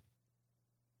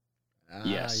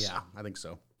 Yes. Yeah, I think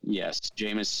so. Yes.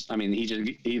 Jameis, I mean,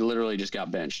 he literally just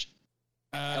got benched.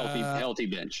 Healthy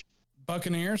bench.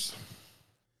 Buccaneers.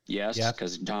 Yes,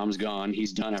 because Tom's gone.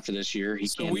 He's done after this year. He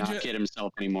cannot get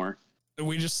himself anymore.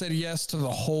 We just said yes to the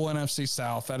whole NFC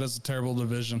South. That is a terrible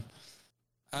division.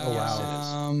 Oh,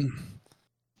 wow.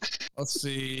 Let's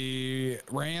see.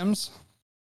 Rams.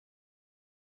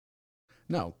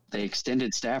 No. They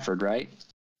extended Stafford, right?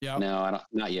 Yeah. No,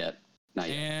 not yet. Not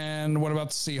yet. And what about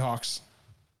the Seahawks?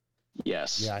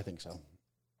 Yes. Yeah, I think so.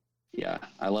 Yeah.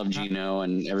 I love Geno,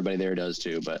 and everybody there does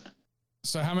too, but.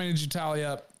 So how many did you tally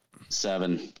up?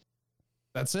 7.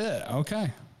 That's it.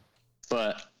 Okay.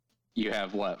 But you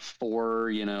have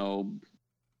 4,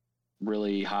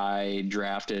 really high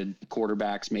drafted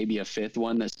quarterbacks, maybe a 5th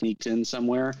one that sneaks in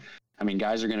somewhere. I mean,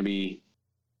 guys are going to be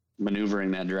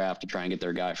maneuvering that draft to try and get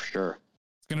their guy for sure.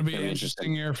 It's going to be an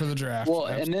interesting year for the draft. Well,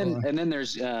 absolutely. and then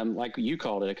there's like you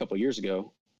called it a couple of years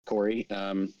ago, Corey.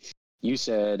 You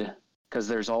said, because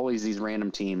there's always these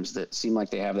random teams that seem like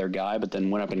they have their guy, but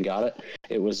then went up and got it.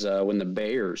 It was when the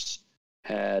Bears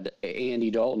had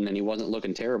Andy Dalton and he wasn't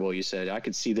looking terrible. You said, I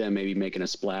could see them maybe making a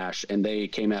splash, and they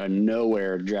came out of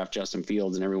nowhere to draft Justin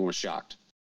Fields, and everyone was shocked.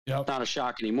 Yep. Not a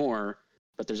shock anymore,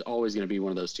 but there's always going to be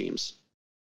one of those teams.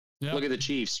 Yep. Look at the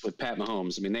Chiefs with Pat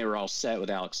Mahomes. I mean, they were all set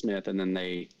with Alex Smith, and then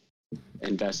they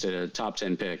invested a top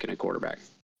 10 pick in a quarterback.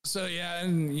 So, yeah,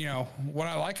 and, what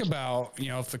I like about,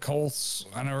 if the Colts,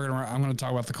 I know I'm going to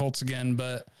talk about the Colts again,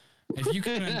 but if you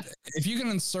can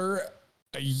insert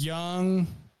a young,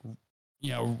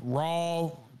 raw,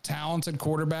 talented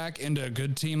quarterback into a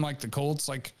good team like the Colts,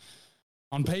 like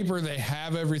on paper, they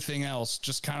have everything else,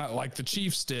 just kind of like the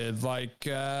Chiefs did. Like,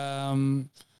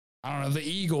 I don't know, the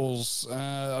Eagles,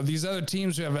 these other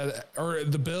teams who have, or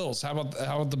the Bills. How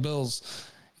about the Bills?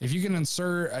 If you can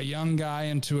insert a young guy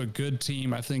into a good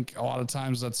team, I think a lot of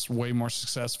times that's way more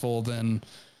successful than,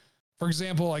 for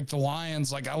example, like the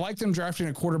Lions. Like I like them drafting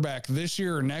a quarterback this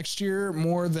year or next year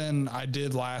more than I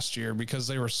did last year because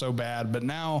they were so bad. But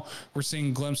now we're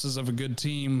seeing glimpses of a good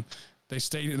team. They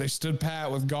stood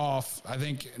pat with Goff. I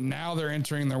think now they're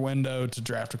entering their window to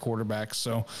draft a quarterback.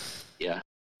 So yeah.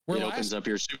 It opens up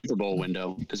your Super Bowl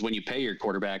window because when you pay your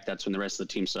quarterback, that's when the rest of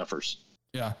the team suffers.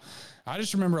 Yeah. I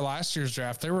just remember last year's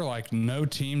draft, there were like no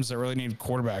teams that really needed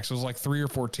quarterbacks. It was like 3 or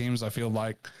 4 teams, I feel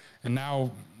like. And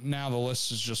now the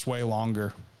list is just way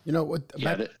longer. You know what? We're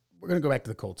going to go back to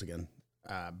the Colts again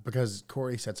because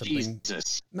Corey said something.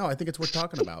 Jesus. No, I think it's worth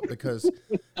talking about because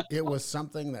it was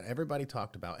something that everybody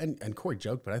talked about. And Corey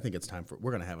joked, but I think it's time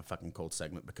we're going to have a fucking Colts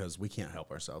segment because we can't help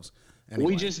ourselves.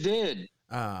 Anyway, we just did.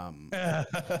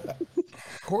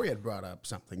 Corey had brought up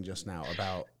something just now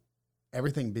about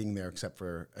everything being there except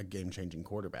for a game-changing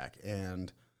quarterback.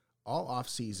 And all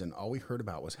offseason, all we heard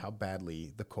about was how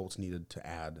badly the Colts needed to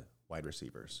add wide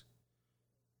receivers.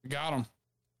 We got them.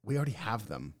 We already have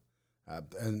them.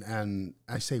 And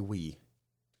I say we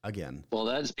again. Well,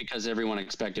 that's because everyone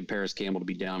expected Paris Campbell to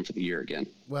be down for the year again.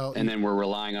 Well, and then we're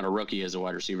relying on a rookie as a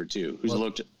wide receiver too, who's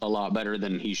looked a lot better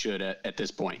than he should at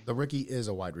this point. The rookie is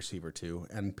a wide receiver too,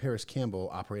 and Paris Campbell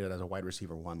operated as a wide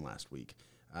receiver 1 last week.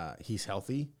 He's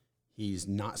healthy. He's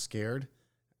not scared.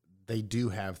 They do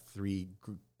have 3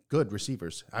 good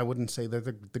receivers. I wouldn't say they're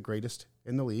the greatest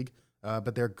in the league,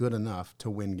 but they're good enough to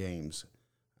win games.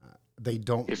 They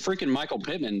don't. If freaking Michael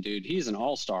Pittman, dude, he's an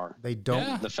all-star. They don't.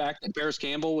 Yeah. The fact that Paris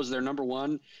Campbell was their number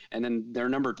 1 and then their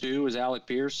number 2 was Alec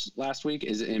Pierce last week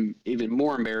is even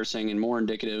more embarrassing and more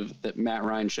indicative that Matt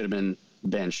Ryan should have been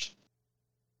benched.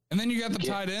 And then you got the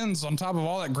tight ends on top of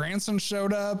all that. Granson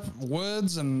showed up,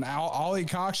 Woods and Ollie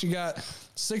Cox. You got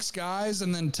 6 guys,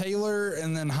 and then Taylor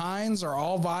and then Hines are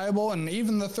all viable. And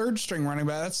even the 3rd string running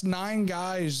back, that's 9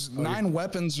 guys, 9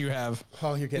 weapons you have.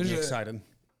 Oh, you're getting me excited.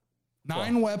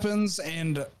 9 weapons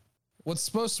and what's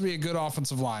supposed to be a good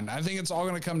offensive line. I think it's all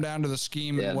going to come down to the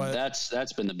scheme. Yeah,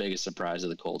 that's been the biggest surprise of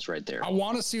the Colts right there. I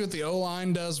want to see what the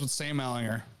O-line does with Sam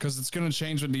Ehlinger because it's going to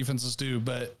change what defenses do.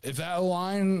 But if that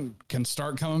O-line can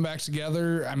start coming back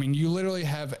together, I mean, you literally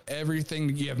have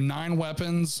everything. You have 9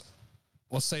 weapons.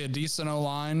 Let's say a decent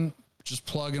O-line. Just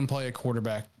plug and play a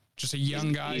quarterback. Just a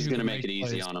young guy. He's going to make it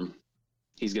easy on him.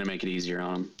 He's going to make it easier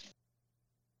on him.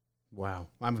 Wow,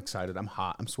 I'm excited. I'm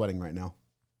hot. I'm sweating right now.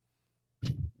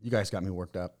 You guys got me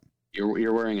worked up.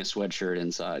 You're wearing a sweatshirt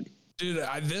inside. Dude,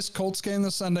 this Colts game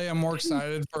this Sunday, I'm more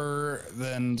excited for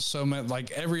than so many,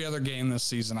 like every other game this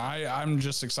season. I'm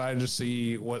just excited to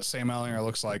see what Sam Ehlinger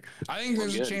looks like. I think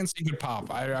there's a chance he could pop.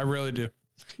 I really do.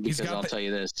 Because I'll tell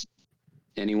you this,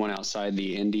 anyone outside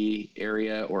the Indy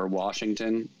area or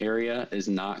Washington area is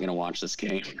not going to watch this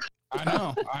game. I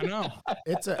know.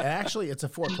 It's a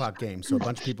 4:00 game, so a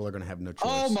bunch of people are going to have no choice.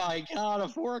 Oh my God, a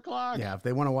 4:00. Yeah, if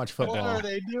they want to watch football, what are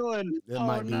they doing? It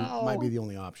might be the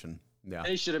only option. Yeah,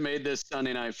 they should have made this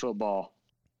Sunday Night Football.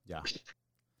 Yeah.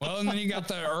 Well, and then you got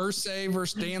the Irsay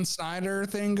versus Dan Snyder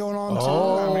thing going on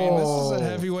too. I mean, this is a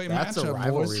heavyweight matchup. That's a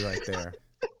rivalry boys. right there.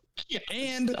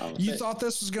 And you thought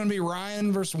this was going to be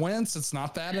Ryan versus Wentz. It's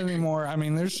not that anymore. I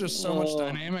mean, there's just so much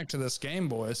dynamic to this game,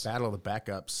 boys. Battle of the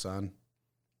backups, son.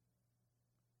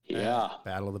 Yeah.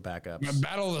 Battle of the backups.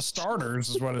 Battle of the starters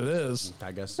is what it is.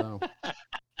 I guess so.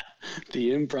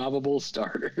 The improbable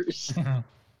starters.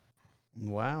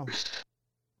 Wow.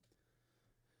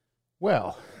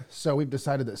 Well, so we've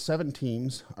decided that 7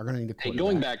 teams are going to need a quarterback. Hey,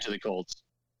 going back to the Colts.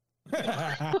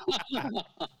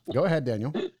 Go ahead,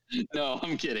 Daniel. No,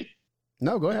 I'm kidding.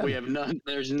 No, go ahead. We have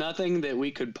there's nothing that we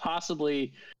could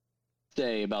possibly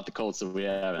say about the Colts that we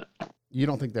haven't. You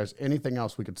don't think there's anything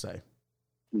else we could say?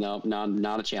 No,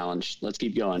 not a challenge. Let's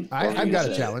keep going. I've got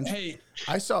a challenge. Hey,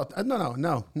 I saw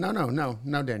no,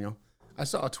 Daniel. I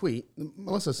saw a tweet.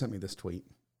 Melissa sent me this tweet,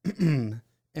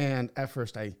 and at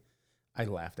first I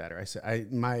laughed at her. I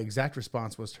said, my exact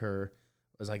response was to her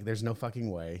was like, "There's no fucking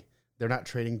way they're not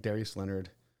trading Darius Leonard.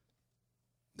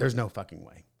 There's no fucking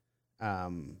way."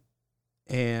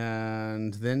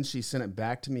 And then she sent it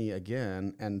back to me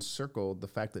again and circled the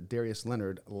fact that Darius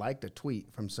Leonard liked a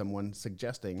tweet from someone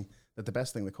suggesting that the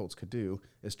best thing the Colts could do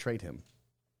is trade him.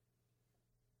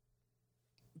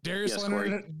 Darius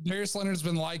Leonard's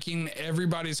been liking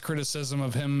everybody's criticism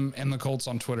of him and the Colts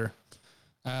on Twitter.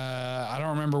 I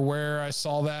don't remember where I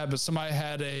saw that, but somebody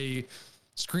had a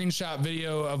screenshot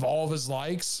video of all of his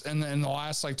likes, and in the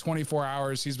last 24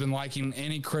 hours, he's been liking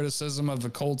any criticism of the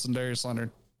Colts and Darius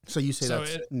Leonard. So you say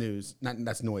that's news?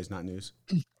 That's noise, not news.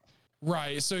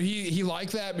 Right. So he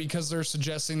liked that because they're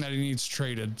suggesting that he needs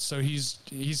traded. So he's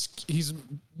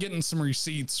getting some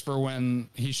receipts for when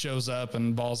he shows up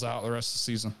and balls out the rest of the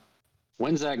season.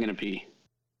 When's that going to be?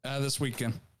 This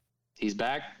weekend. He's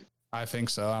back? I think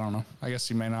so. I don't know. I guess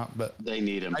he may not, but they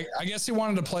need him. I guess he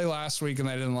wanted to play last week and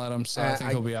they didn't let him. So I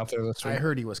think he'll be out there this week. I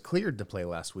heard he was cleared to play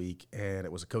last week and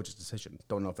it was a coach's decision.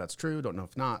 Don't know if that's true. Don't know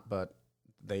if not, but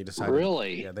they decided.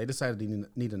 Really? Yeah, they decided to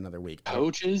need another week.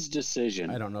 Coach's decision.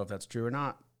 I don't know if that's true or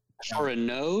not. For a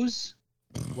nose?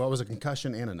 Well, it was a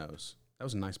concussion and a nose. That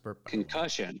was a nice burp.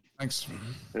 Concussion. Thanks.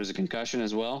 There's a concussion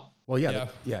as well? Well, yeah.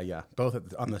 Both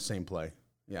on the same play.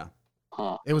 Yeah.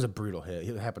 Huh. It was a brutal hit.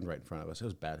 It happened right in front of us. It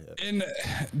was a bad hit. And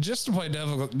just to play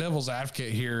devil's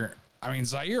advocate here, I mean,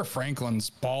 Zaire Franklin's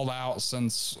balled out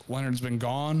since Leonard's been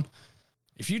gone.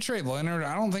 If you trade Leonard,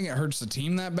 I don't think it hurts the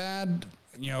team that bad.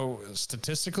 You know,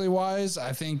 statistically wise,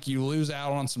 I think you lose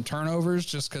out on some turnovers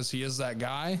just because he is that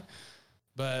guy.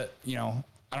 But, you know,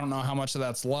 I don't know how much of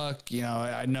that's luck. You know,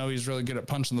 I know he's really good at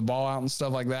punching the ball out and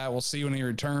stuff like that. We'll see when he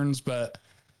returns, but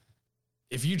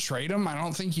if you trade him, I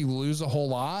don't think you lose a whole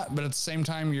lot, but at the same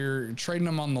time, you're trading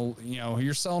him on the, you know,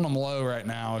 you're selling him low right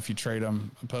now if you trade him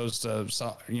opposed to,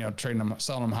 you know,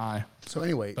 selling him high. So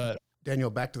anyway, but Daniel,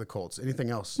 back to the Colts. Anything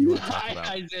else you want to talk about?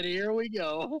 I said, here we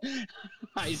go.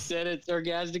 I said it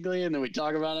sarcastically, and then we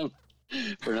talk about him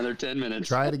for another 10 minutes.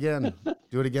 Try it again.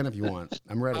 Do it again if you want.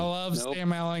 I'm ready. I love Sam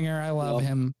Ehlinger. I love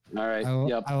him. All right.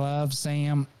 I love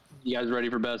Sam. You guys ready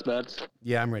for best bets?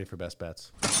 Yeah, I'm ready for best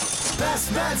bets.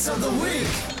 Best bets of the week.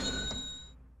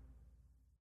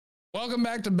 Welcome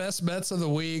back to Best Bets of the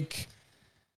Week,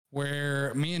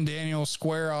 where me and Daniel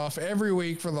square off every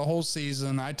week for the whole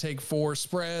season. I take 4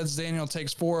 spreads. Daniel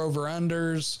takes 4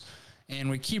 over-unders, and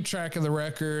we keep track of the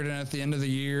record. And at the end of the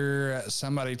year,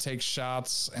 somebody takes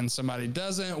shots and somebody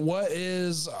doesn't. Where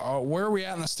are we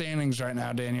at in the standings right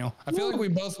now, Daniel? I feel like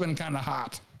we've both been kind of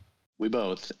hot. We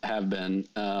both have been.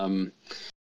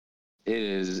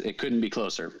 It couldn't be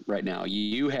closer right now.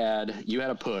 You had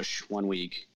a push one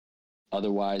week.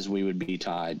 Otherwise, we would be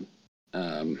tied.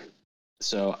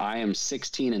 So I am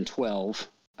 16-12.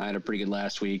 I had a pretty good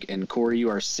last week. And Corey, you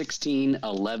are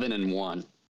 16-11-1.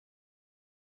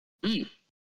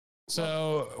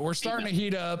 So we're starting to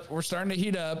heat up.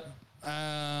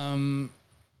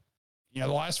 You know,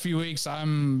 the last few weeks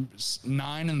I'm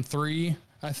 9-3,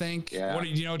 I think. Yeah. Do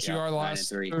you know what you are the last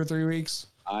 2 or 3 weeks?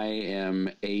 I am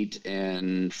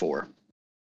 8-4.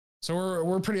 So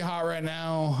we're pretty hot right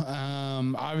now.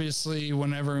 Obviously,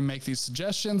 whenever we make these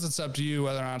suggestions, it's up to you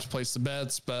whether or not to place the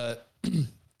bets. But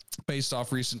based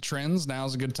off recent trends,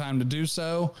 now's a good time to do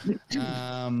so.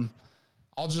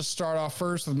 I'll just start off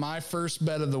first with my first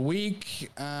bet of the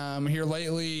week. Here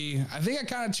lately, I think I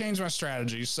kind of changed my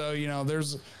strategy. So, you know,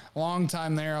 there's a long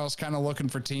time there I was kind of looking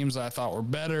for teams that I thought were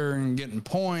better and getting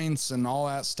points and all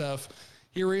that stuff.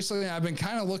 Here recently, I've been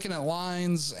kind of looking at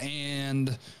lines,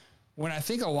 and when I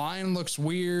think a line looks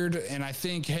weird and I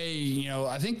think, hey, you know,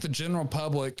 I think the general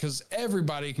public, because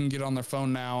everybody can get on their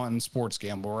phone now and sports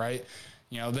gamble, right?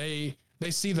 You know, they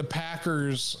see the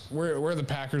Packers. Where are the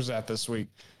Packers at this week?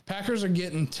 Packers are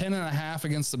getting 10.5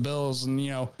 against the Bills, and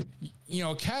you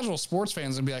know, casual sports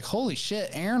fans would be like, "Holy shit,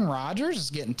 Aaron Rodgers is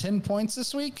getting 10 points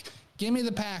this week. Give me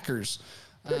the Packers."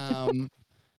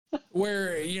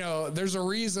 Where, you know, there's a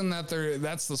reason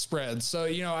that's the spread. So,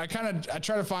 you know, I try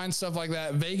to find stuff like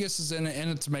that. Vegas is in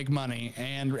it to make money,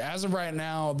 and as of right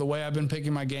now, the way I've been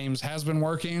picking my games has been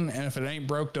working. And if it ain't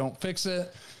broke, don't fix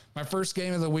it. My first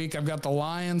game of the week, I've got the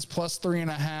Lions plus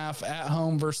 3.5 at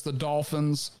home versus the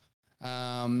Dolphins.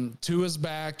 Tua's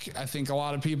back. I think a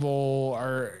lot of people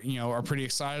are pretty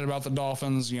excited about the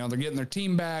Dolphins. You know, they're getting their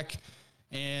team back,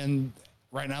 and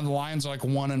right now the Lions are like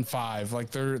 1-5.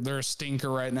 Like they're a stinker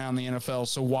right now in the NFL.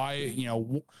 So why, you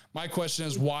know, my question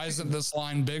is, why isn't this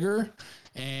line bigger?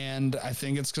 And I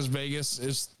think it's because Vegas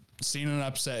is seeing an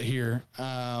upset here. So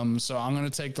I'm going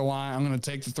to take the line. I'm going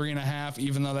to take the 3.5,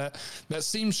 even though that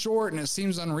seems short and it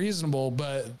seems unreasonable,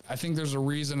 but I think there's a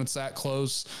reason it's that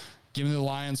close. Give me the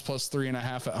Lions plus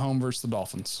 3.5 at home versus the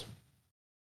Dolphins.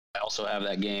 I also have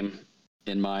that game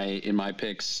in my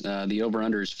picks. The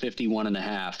over-under is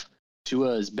 51.5.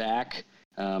 Tua is back.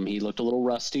 He looked a little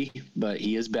rusty, but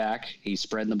he is back. He's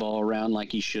spreading the ball around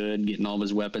like he should, getting all of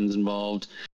his weapons involved.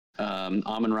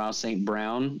 Amon-Ra St.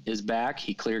 Brown is back.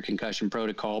 He cleared concussion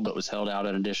protocol, but was held out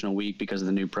an additional week because of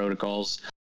the new protocols.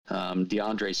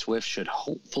 DeAndre Swift should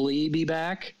hopefully be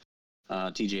back.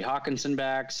 TJ Hawkinson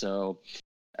back. So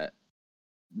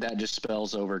that just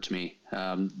spells over to me.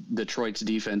 Detroit's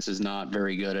defense is not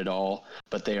very good at all,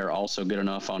 but they are also good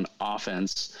enough on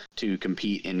offense to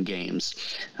compete in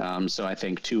games. So I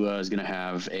think Tua is going to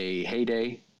have a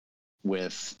heyday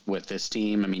with this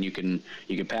team. I mean, you can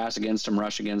pass against them,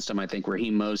 rush against them. I think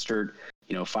Raheem Mostert,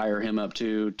 fire him up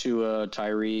to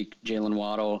Tyreek, Jalen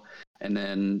Waddle, and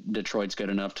then Detroit's good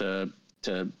enough to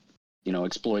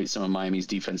exploit some of Miami's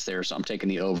defense there. So I'm taking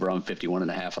the over on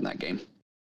 51.5 on that game.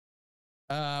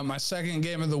 My second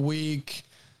game of the week,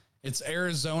 it's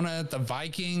Arizona at the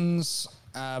Vikings.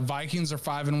 Vikings are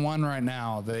 5-1 right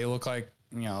now. They look like,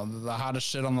 the hottest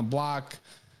shit on the block.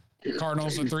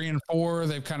 Cardinals are 3-4.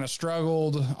 They've kind of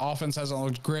struggled. Offense hasn't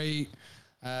looked great.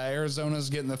 Arizona's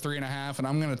getting the 3.5, and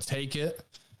I'm going to take it.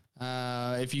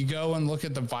 If you go and look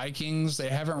at the Vikings, they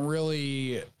haven't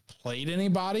really played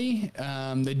anybody.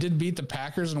 They did beat the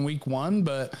Packers in week 1,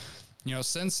 but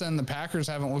since then the Packers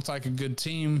haven't looked like a good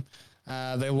team.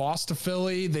 They lost to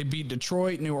Philly. They beat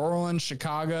Detroit, New Orleans,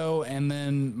 Chicago, and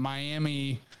then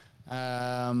Miami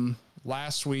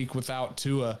last week without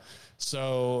Tua.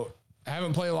 So I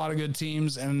haven't played a lot of good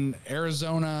teams, and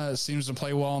Arizona seems to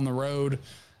play well on the road.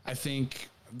 I think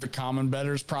the common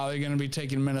bettor is probably going to be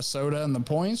taking Minnesota and the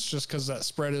points just because that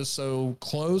spread is so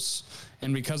close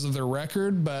and because of their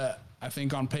record. But I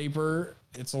think on paper,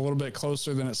 it's a little bit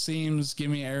closer than it seems.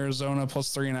 Give me Arizona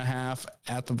plus 3.5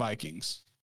 at the Vikings.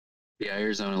 Yeah,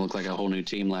 Arizona looked like a whole new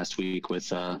team last week with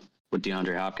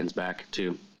DeAndre Hopkins back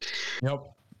too.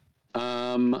 Yep.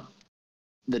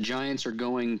 The Giants are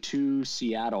going to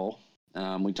Seattle.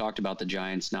 We talked about the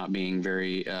Giants not being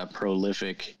very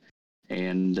prolific.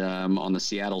 And on the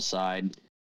Seattle side,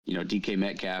 DK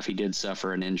Metcalf, he did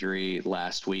suffer an injury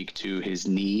last week to his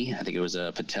knee. I think it was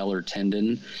a patellar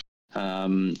tendon.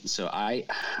 So I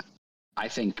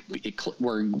think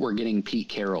we're getting Pete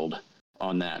Carrolled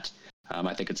on that.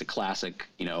 I think it's a classic,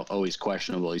 always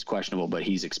questionable. He's questionable, but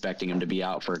he's expecting him to be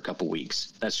out for a couple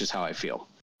weeks. That's just how I feel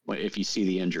if you see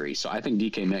the injury. So I think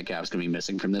DK Metcalf is going to be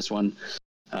missing from this one.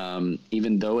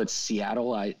 Even though it's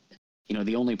Seattle,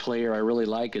 the only player I really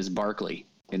like is Barkley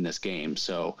in this game.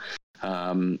 So,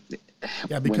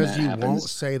 because you won't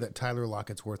say that Tyler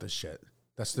Lockett's worth a shit.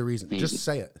 That's the reason. Just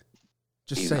say it.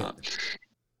 Just say it.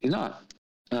 He's not.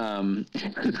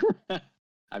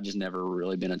 I've just never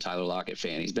really been a Tyler Lockett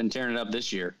fan. He's been tearing it up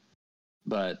this year,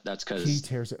 but that's because he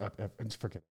tears it up. Just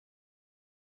forget.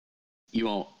 You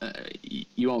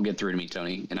won't get through to me,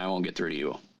 Tony, and I won't get through to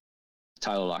you.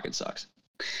 Tyler Lockett sucks.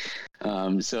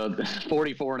 So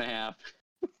 44.5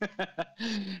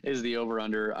 is the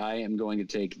over-under. I am going to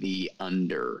take the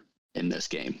under in this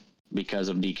game because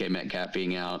of DK Metcalf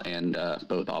being out and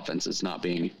both offenses not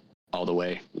being all the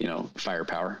way,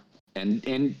 firepower and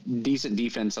decent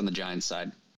defense on the Giants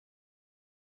side.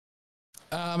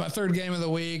 My third game of the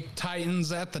week,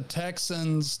 Titans at the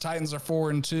Texans. Titans are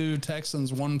 4-2,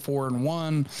 Texans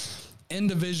 1-4-1. In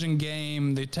division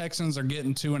game, the Texans are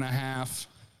getting 2.5.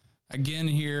 Again,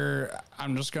 here,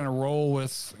 I'm just going to roll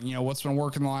with, what's been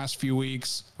working the last few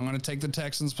weeks. I'm going to take the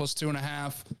Texans plus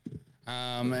 2.5.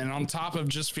 And on top of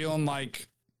just feeling like,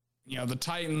 the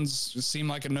Titans seem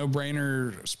like a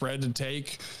no-brainer spread to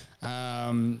take.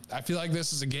 I feel like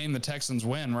this is a game the Texans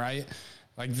win, right?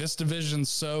 Like, this division's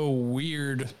so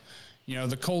weird.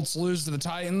 The Colts lose to the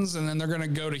Titans, and then they're going to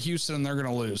go to Houston, and they're going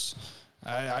to lose.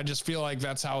 I just feel like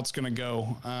that's how it's going to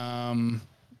go. And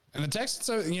the Texans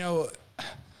are,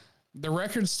 the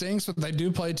record stinks, but they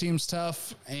do play teams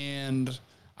tough, and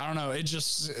I don't know.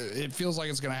 It feels like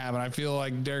it's going to happen. I feel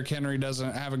like Derrick Henry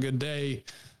doesn't have a good day.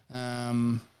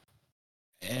 The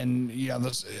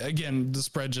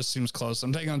spread just seems close.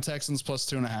 I'm taking the Texans plus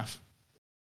 2.5.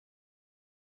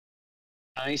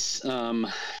 Nice.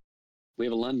 We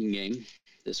have a London game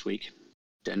this week,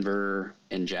 Denver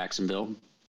and Jacksonville.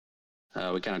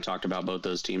 We kind of talked about both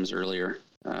those teams earlier.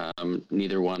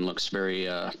 Neither one looks very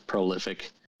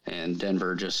prolific. And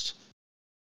Denver just,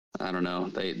 I don't know,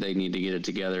 they need to get it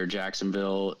together.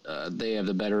 Jacksonville, they have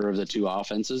the better of the two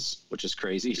offenses, which is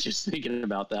crazy just thinking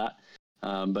about that.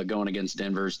 But going against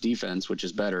Denver's defense, which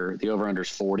is better, the over-under is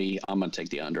 40. I'm going to take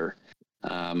the under.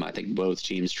 I think both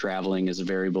teams traveling is a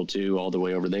variable too, all the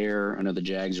way over there. I know the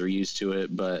Jags are used to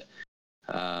it, but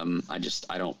I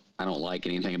don't like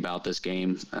anything about this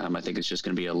game. I think it's just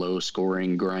going to be a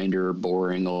low-scoring, grinder,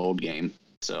 boring old game.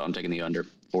 So I'm taking the under,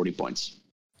 40 points.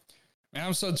 Man,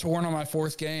 I'm so torn on my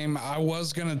fourth game. I've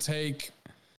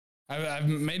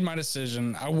made my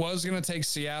decision. I was going to take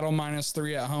Seattle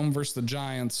 -3 at home versus the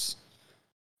Giants,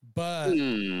 but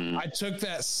I took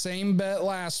that same bet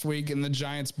last week, and the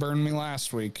Giants burned me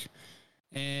last week.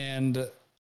 And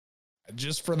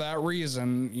just for that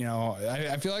reason,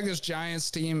 I feel like this Giants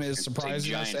team is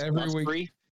surprising us every week. 3?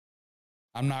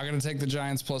 I'm not going to take the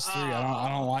Giants +3. I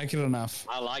don't like it enough.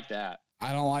 I like that.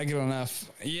 I don't like it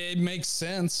enough. Yeah, it makes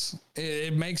sense.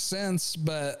 It makes sense,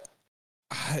 but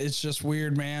it's just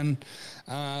weird, man.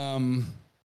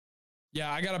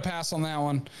 Yeah, I got to pass on that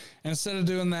one. And instead of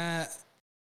doing that,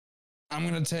 I'm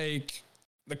going to take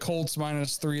the Colts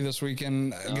 -3 this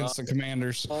weekend against the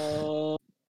Commanders.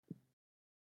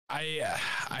 I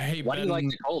hate Why do you like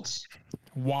the Colts?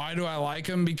 Why do I like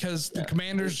them? Because the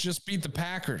Commanders just beat the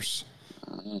Packers.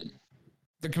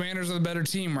 The Commanders are the better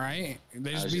team, right?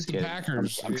 They just beat the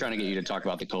Packers. I'm trying to get you to talk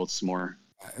about the Colts more.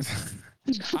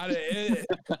 I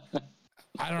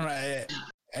don't know.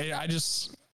 I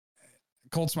just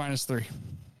Colts -3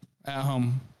 at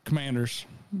home. Commanders.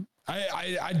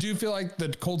 I do feel like the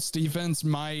Colts defense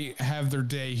might have their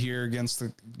day here against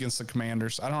the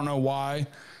Commanders. I don't know why.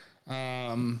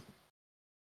 I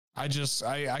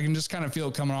can just kind of feel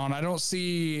it coming on. I don't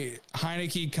see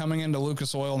Heineke coming into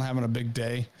Lucas Oil and having a big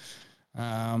day.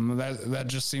 That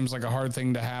just seems like a hard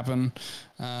thing to happen.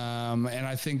 And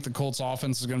I think the Colts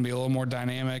offense is going to be a little more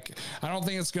dynamic. I don't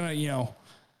think it's going to,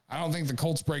 I don't think the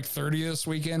Colts break 30 this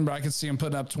weekend, but I could see them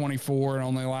putting up 24 and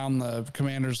only allowing the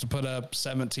Commanders to put up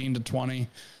 17-20.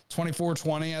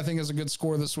 24-20, I think, is a good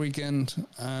score this weekend.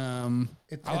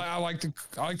 I like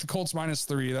the Colts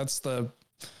 -3. That's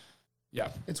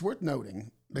It's worth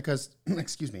noting because,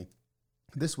 excuse me,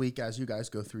 this week as you guys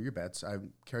go through your bets,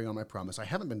 I'm carrying on my promise. I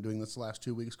haven't been doing this the last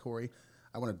 2 weeks, Corey.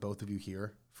 I wanted both of you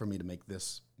here for me to make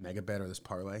this mega bet or this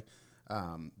parlay.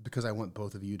 Because I want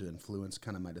both of you to influence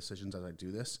kind of my decisions as I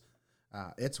do this.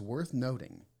 It's worth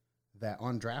noting that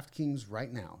on DraftKings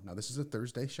right now, this is a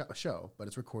Thursday show, but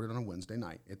it's recorded on a Wednesday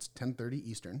night. It's 10:30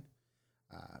 Eastern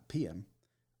p.m.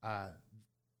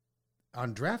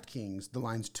 On DraftKings, the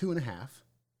line's 2.5.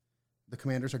 The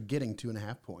Commanders are getting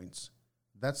 2.5 points.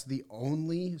 That's the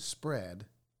only spread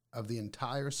of the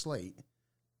entire slate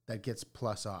that gets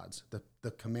plus odds.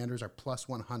 The Commanders are plus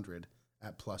 100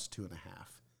 at plus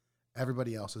 2.5.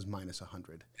 Everybody else is minus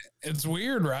 100. It's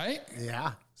weird, right?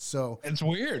 Yeah. So it's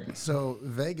weird. So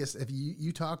Vegas, if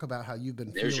you talk about how you've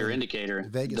been, there's your indicator.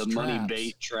 Vegas the money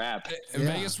bait trap. Yeah.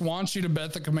 Vegas wants you to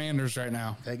bet the Commanders right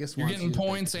now. Vegas, you're getting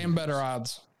points and better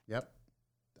odds. Yep.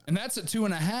 And that's at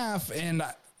 2.5. And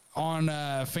on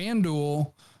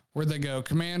FanDuel, where'd they go?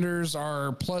 Commanders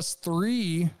are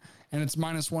 +3, and it's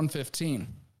 -115.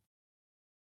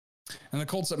 And the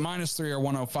Colts at -3 are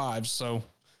 105. So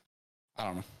I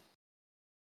don't know.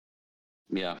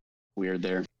 Yeah, weird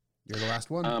there. You're the last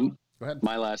one. Go ahead.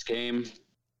 My last game,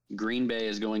 Green Bay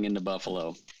is going into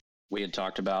Buffalo. We had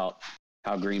talked about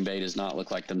how Green Bay does not look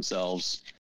like themselves.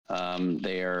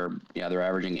 They're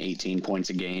averaging 18 points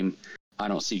a game. I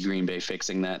don't see Green Bay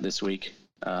fixing that this week.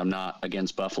 Not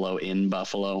against Buffalo in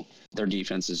Buffalo. Their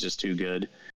defense is just too good.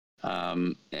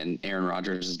 And Aaron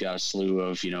Rodgers has got a slew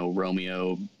of,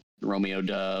 Romeo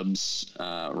Doubs,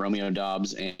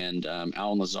 and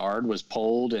Allen Lazard was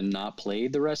pulled and not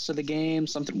played the rest of the game.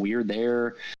 Something weird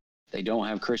there. They don't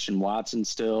have Christian Watson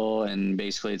still, and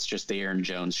basically it's just the Aaron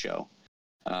Jones show.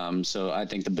 So I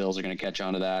think the Bills are going to catch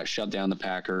on to that, shut down the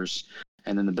Packers,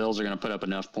 and then the Bills are going to put up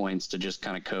enough points to just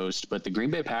kind of coast. But the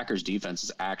Green Bay Packers defense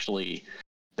is actually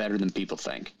better than people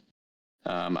think.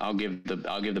 I'll give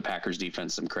the Packers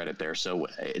defense some credit there. So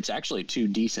it's actually two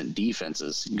decent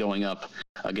defenses going up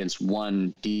against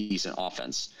one decent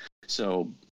offense.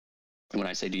 So when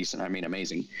I say decent, I mean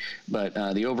amazing. But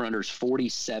the over/under is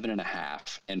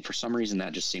 47.5, and for some reason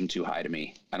that just seemed too high to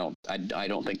me. I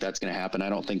don't think that's going to happen. I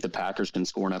don't think the Packers can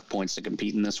score enough points to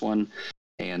compete in this one,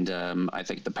 and I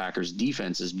think the Packers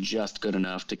defense is just good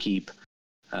enough to keep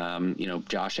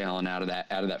Josh Allen out of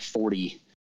that 40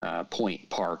 point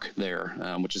park there,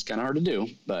 which is kind of hard to do,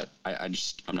 but I'm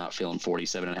not feeling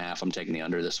 47.5. I'm taking the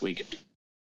under this week.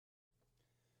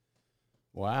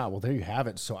 Wow. Well, there you have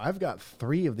it. So I've got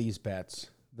 3 of these bets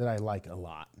that I like a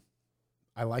lot.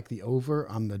 I like the over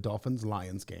on the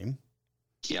Dolphins-Lions game.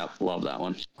 Yeah, love that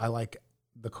one. I like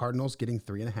the Cardinals getting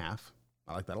 3.5.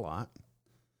 I like that a lot.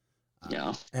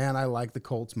 Yeah. And I like the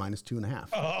Colts -2.5.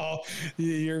 Oh,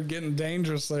 you're getting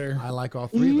dangerous there. I like all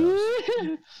 3 of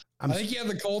those. I think you had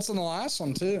the Colts in the last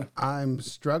one, too. I'm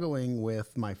struggling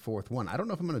with my 4th one. I don't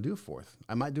know if I'm going to do a 4th.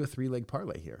 I might do a 3-leg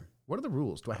parlay here. What are the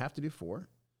rules? Do I have to do 4?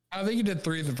 I think you did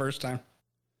 3 the first time.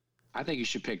 I think you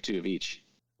should pick 2 of each.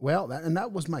 Well,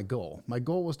 that was my goal. My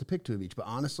goal was to pick 2 of each. But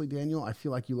honestly, Daniel, I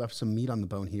feel like you left some meat on the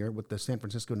bone here with the San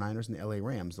Francisco Niners and the LA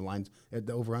Rams.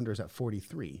 The over-under is at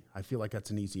 43. I feel like that's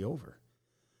an easy over.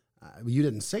 You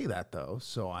didn't say that, though,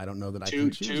 so I don't know that I can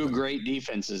choose two them. Great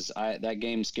defenses. That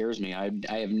game scares me. I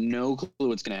have no clue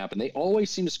what's going to happen. They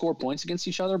always seem to score points against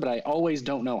each other, but I always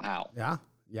don't know how.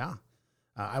 Yeah.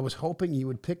 I was hoping you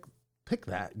would pick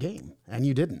that game, and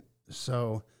you didn't.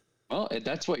 So, well,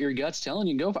 that's what your gut's telling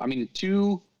you. Go for. I mean,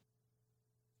 two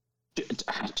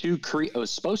it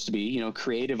was supposed to be,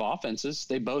 creative offenses.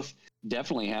 They both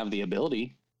definitely have the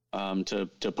ability to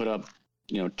put up,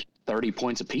 30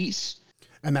 points apiece.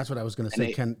 And that's what I was going to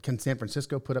say. Can San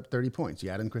Francisco put up 30 points? You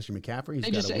add in Christian McCaffrey.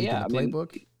 He's got a week in the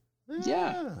playbook.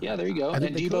 Yeah, there you go.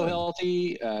 And Debo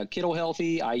healthy, Kittle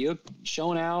healthy, Ayuk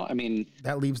showing out. I mean,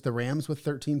 that leaves the Rams with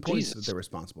 13 points that they're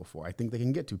responsible for. I think they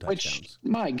can get 2 touchdowns.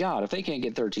 My God, if they can't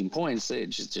get 13 points, they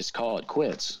just call it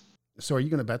quits. So are you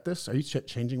going to bet this? Are you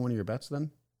changing one of your bets then?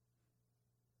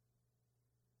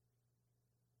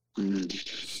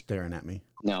 Staring at me.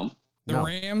 No. The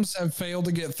Rams have failed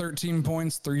to get 13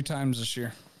 points 3 times this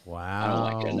year. Wow. I don't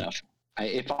like it enough.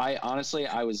 If I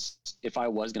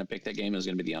was going to pick that game, it was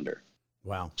going to be the under.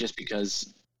 Wow. Just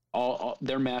because all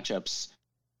their matchups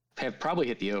have probably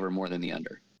hit the over more than the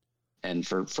under. And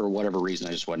for whatever reason,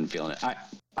 I just wasn't feeling it. I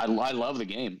love the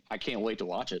game. I can't wait to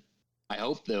watch it. I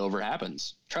hope the over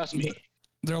happens. Trust me.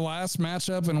 Their last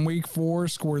matchup in week 4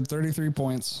 scored 33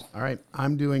 points. All right.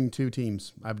 I'm doing 2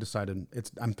 teams. I've decided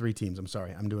I'm 3 teams. I'm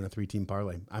sorry. I'm doing a 3-team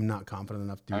parlay. I'm not confident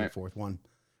enough to do the 4th one.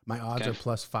 My odds are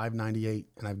plus 598,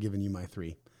 and I've given you my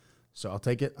 3. So I'll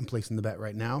take it. I'm placing the bet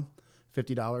right now.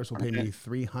 $50 will pay me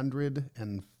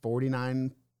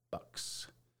 $349.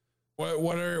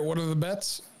 What are the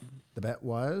bets? The bet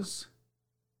was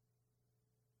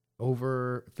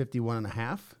over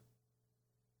 51.5.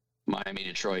 Miami,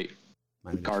 Detroit.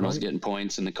 Cardinals getting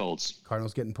points and the Colts.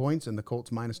 Cardinals getting points and the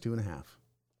Colts minus 2.5.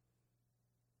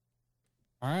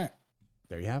 All right.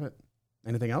 There you have it.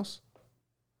 Anything else?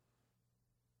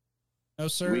 No,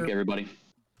 sir. Week, everybody.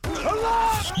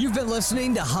 You've been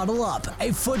listening to Huddle Up,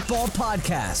 a football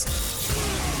podcast.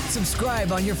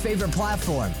 Subscribe on your favorite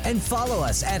platform and follow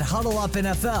us at Huddle Up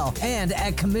NFL and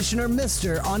at Commissioner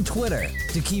Mister on Twitter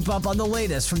to keep up on the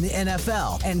latest from the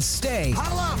NFL and stay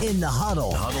in the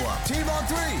huddle. Huddle Up. Team on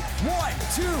 3. 1,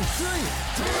 2,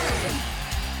 3.